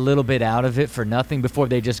 to get a little bit out of it for nothing before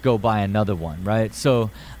they just go buy another one, right? So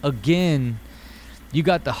again, you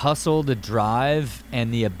got the hustle, the drive,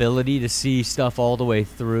 and the ability to see stuff all the way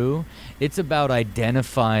through. It's about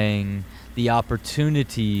identifying the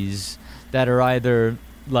opportunities that are either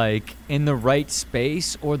like in the right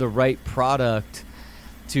space or the right product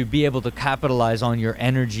to be able to capitalize on your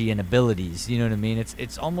energy and abilities. You know what I mean?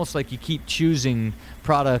 It's almost like you keep choosing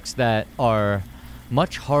products that are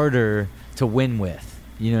much harder to win with.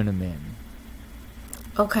 You know what I mean?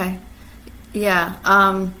 Okay. Yeah.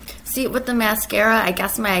 See, with the mascara, I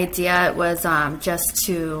guess my idea was just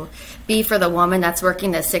to be for the woman that's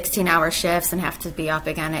working the 16-hour shifts and have to be up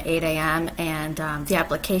again at 8 a.m. And the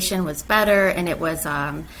application was better, and it was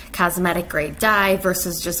cosmetic grade dye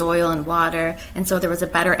versus just oil and water. And so there was a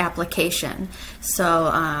better application. So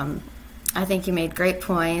I think you made great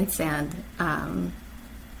points, and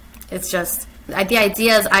it's just the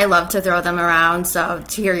ideas, I love to throw them around, so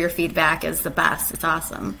to hear your feedback is the best. It's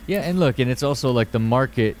awesome. Yeah, and look, and it's also like the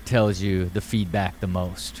market tells you the feedback the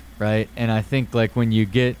most, right? And I think like when you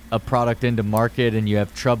get a product into market and you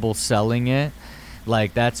have trouble selling it,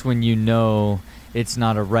 like that's when you know it's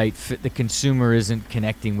not a right fit. The consumer isn't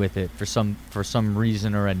connecting with it for some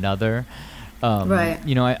reason or another. Right.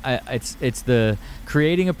 You know, it's the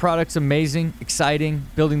creating a product's amazing, exciting,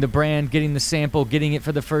 building the brand, getting the sample, getting it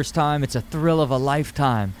for the first time. It's a thrill of a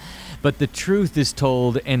lifetime. But the truth is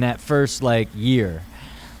told in that first like year.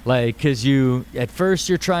 Like, cause at first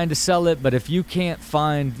you're trying to sell it, but if you can't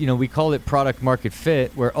find, you know, we call it product market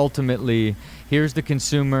fit, where ultimately here's the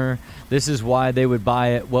consumer, this is why they would buy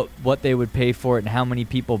it, what they would pay for it, and how many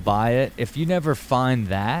people buy it. If you never find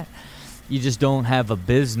that, you just don't have a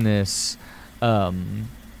business.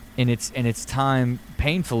 And it's time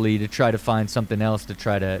painfully to try to find something else to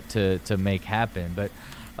try to make happen. But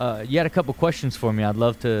you had a couple questions for me. I'd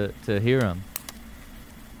love to hear them.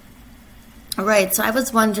 All right. So I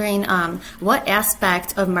was wondering, what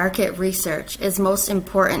aspect of market research is most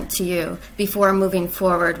important to you before moving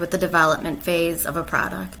forward with the development phase of a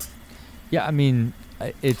product? Yeah, I mean,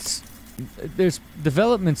 there's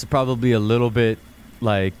development's probably a little bit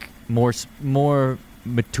like more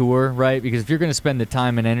mature, right? Because if you're going to spend the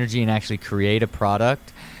time and energy and actually create a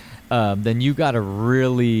product, then you got to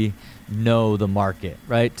really know the market,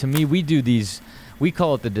 right? To me, we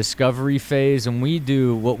call it the discovery phase, and we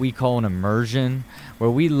do what we call an immersion, where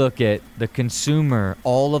we look at the consumer,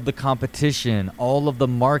 all of the competition, all of the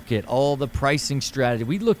market, all the pricing strategy.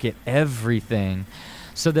 We look at everything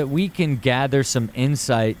so that we can gather some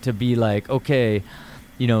insight to be like, okay,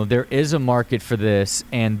 you know, there is a market for this,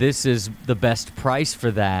 and this is the best price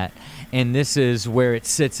for that, and this is where it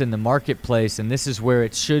sits in the marketplace, and this is where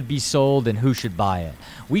it should be sold and who should buy it.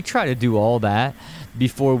 We try to do all that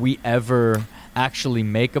before we ever actually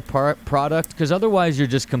make a product, because otherwise you're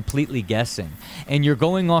just completely guessing, and you're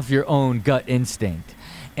going off your own gut instinct.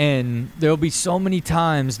 And there'll be so many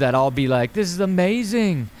times that I'll be like, this is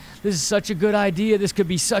amazing. This is such a good idea. This could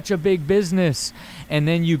be such a big business. And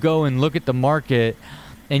then you go and look at the market,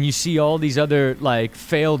 and you see all these other like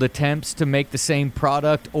failed attempts to make the same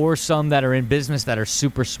product, or some that are in business that are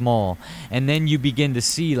super small. And then you begin to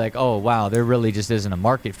see like, oh, wow, there really just isn't a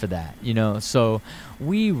market for that, you know? So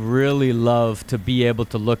we really love to be able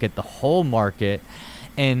to look at the whole market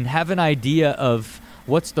and have an idea of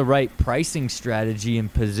what's the right pricing strategy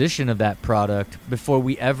and position of that product before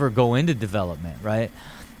we ever go into development, right?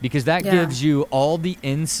 Because that gives you all the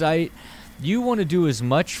insight. You want to do as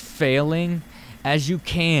much failing as you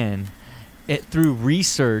can through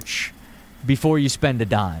research before you spend a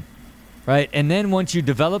dime, right? And then once you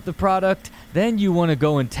develop the product, then you want to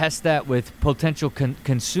go and test that with potential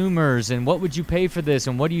consumers, and what would you pay for this,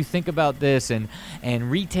 and what do you think about this, and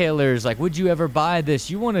retailers, like, would you ever buy this?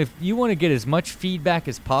 You want to get as much feedback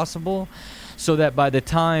as possible, so that by the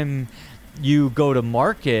time you go to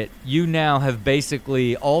market, you now have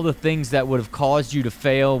basically all the things that would have caused you to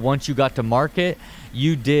fail once you got to market,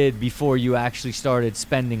 you did before you actually started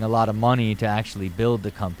spending a lot of money to actually build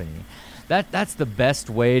the company. That's the best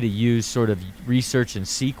way to use sort of research and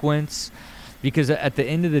sequence, because at the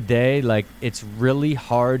end of the day, like, it's really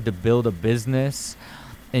hard to build a business,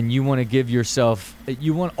 and you want to give yourself,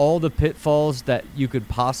 you want all the pitfalls that you could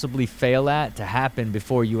possibly fail at to happen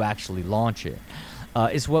before you actually launch it.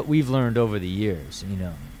 It's what we've learned over the years, you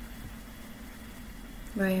know.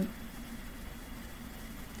 Right.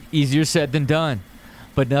 Easier said than done,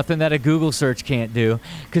 but nothing that a Google search can't do.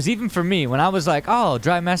 Because even for me, when I was like, oh,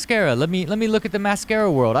 dry mascara, let me look at the mascara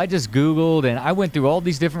world, I just Googled, and I went through all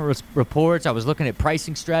these different reports. I was looking at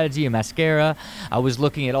pricing strategy and mascara. I was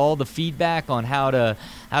looking at all the feedback on how to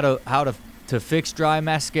fix dry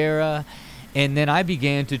mascara, and then I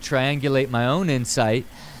began to triangulate my own insight.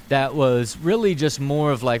 That was really just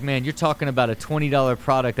more of like, man, you're talking about a $20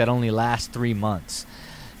 product that only lasts 3 months.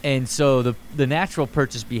 And so the natural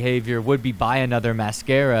purchase behavior would be buy another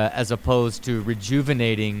mascara as opposed to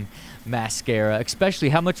rejuvenating mascara. Especially,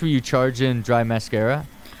 how much were you charging dry mascara?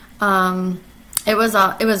 It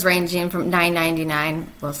was ranging from $9.99,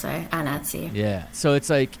 we'll say, on Etsy. Yeah. So it's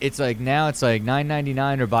like now it's like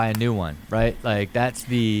 $9.99 or buy a new one, right? Like that's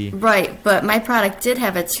the Right, but my product did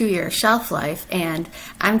have a 2-year shelf life, and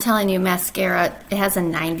I'm telling you, mascara, it has a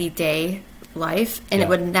 90-day life, and it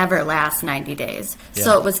would never last 90 days.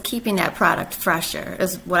 So it was keeping that product fresher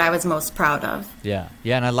is what I was most proud of. Yeah,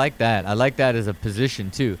 and I like that. I like that as a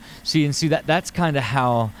position too. See that's kind of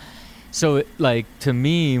how. So like to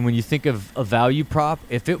me, when you think of a value prop,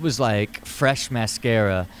 if it was like fresh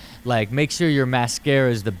mascara, like make sure your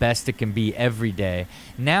mascara is the best it can be every day.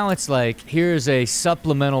 Now it's like here's a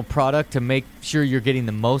supplemental product to make sure you're getting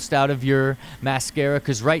the most out of your mascara,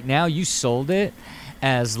 because right now you sold it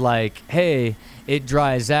as like, hey, it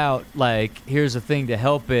dries out, like here's a thing to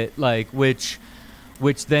help it, like which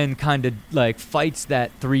then kind of like fights that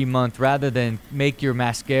 3-month rather than make your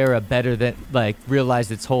mascara better, than like realize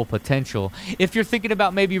its whole potential. If you're thinking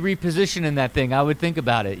about maybe repositioning that thing, I would think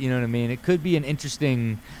about it. You know what I mean? It could be an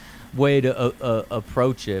interesting way to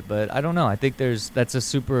approach it, but I don't know. I think that's a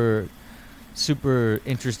super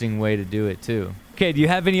interesting way to do it too. Okay, do you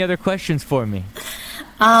have any other questions for me?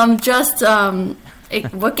 What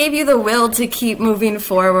gave you the will to keep moving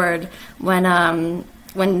forward when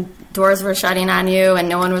doors were shutting on you and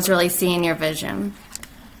no one was really seeing your vision?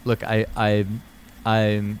 Look, I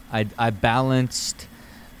balanced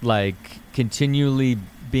like continually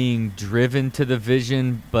being driven to the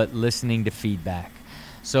vision, but listening to feedback.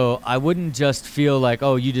 So I wouldn't just feel like,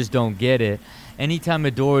 oh, you just don't get it. Anytime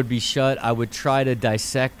a door would be shut, I would try to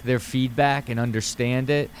dissect their feedback and understand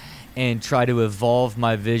it and try to evolve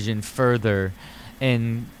my vision further.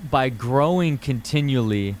 And by growing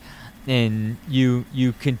continually, and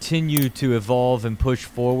you continue to evolve and push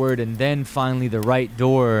forward, and then finally the right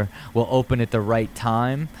door will open at the right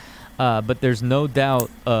time. But there's no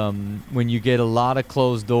doubt when you get a lot of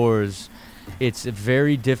closed doors, it's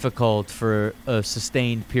very difficult for a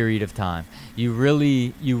sustained period of time. You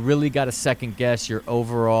really got to second guess your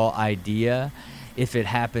overall idea if it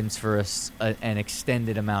happens for an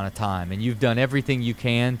extended amount of time, and you've done everything you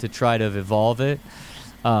can to try to evolve it,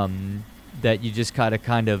 that you just gotta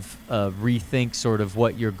kind of rethink sort of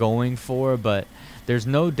what you're going for. But there's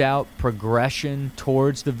no doubt progression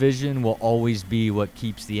towards the vision will always be what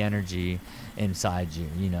keeps the energy inside you,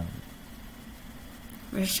 you know.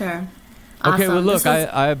 For sure. Okay, Awesome. well look,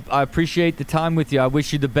 I appreciate the time with you. I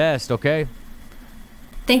wish you the best, okay?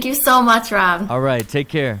 Thank you so much, Rob. All right, take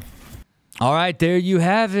care. All right, there you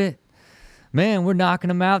have it. Man, we're knocking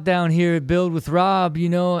them out down here at Build with Rob. You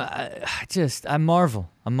know, I marvel.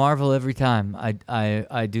 I marvel every time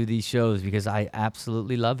I do these shows, because I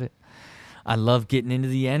absolutely love it. I love getting into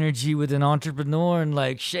the energy with an entrepreneur and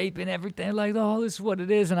like shaping everything like, oh, this is what it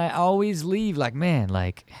is. And I always leave like, man,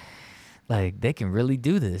 like they can really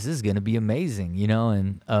do this. This is going to be amazing, you know?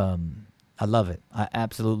 And I love it. I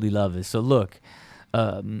absolutely love it. So look,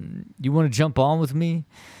 you want to jump on with me?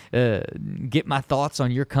 Get my thoughts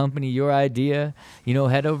on your company, your idea, you know,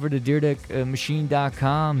 head over to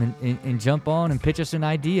DyrdekMachine.com and jump on and pitch us an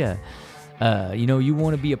idea. You know, you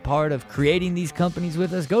want to be a part of creating these companies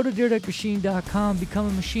with us, go to DyrdekMachine.com, become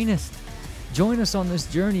a machinist. Join us on this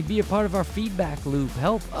journey, be a part of our feedback loop,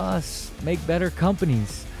 help us make better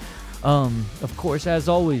companies. Of course, as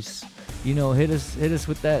always, you know, hit us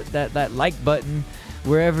with that like button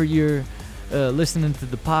wherever you're listening to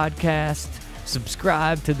the podcast.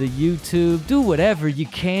 Subscribe to the YouTube. Do whatever you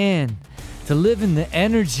can to live in the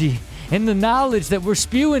energy and the knowledge that we're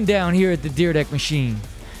spewing down here at the Dyrdek Machine.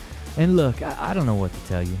 And look, I don't know what to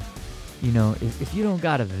tell you. You know, if you don't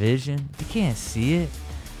got a vision, if you can't see it,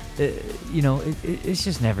 you know, it's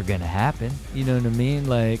just never going to happen. You know what I mean?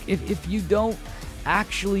 Like, if you don't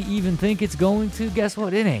actually even think it's going to, guess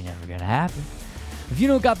what? It ain't never going to happen. If you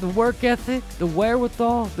don't got the work ethic, the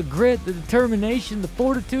wherewithal, the grit, the determination, the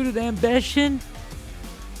fortitude, and the ambition,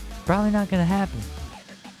 probably not going to happen.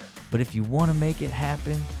 But if you want to make it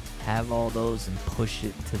happen, have all those and push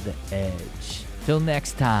it to the edge. Till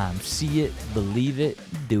next time, see it, believe it,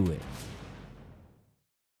 do it.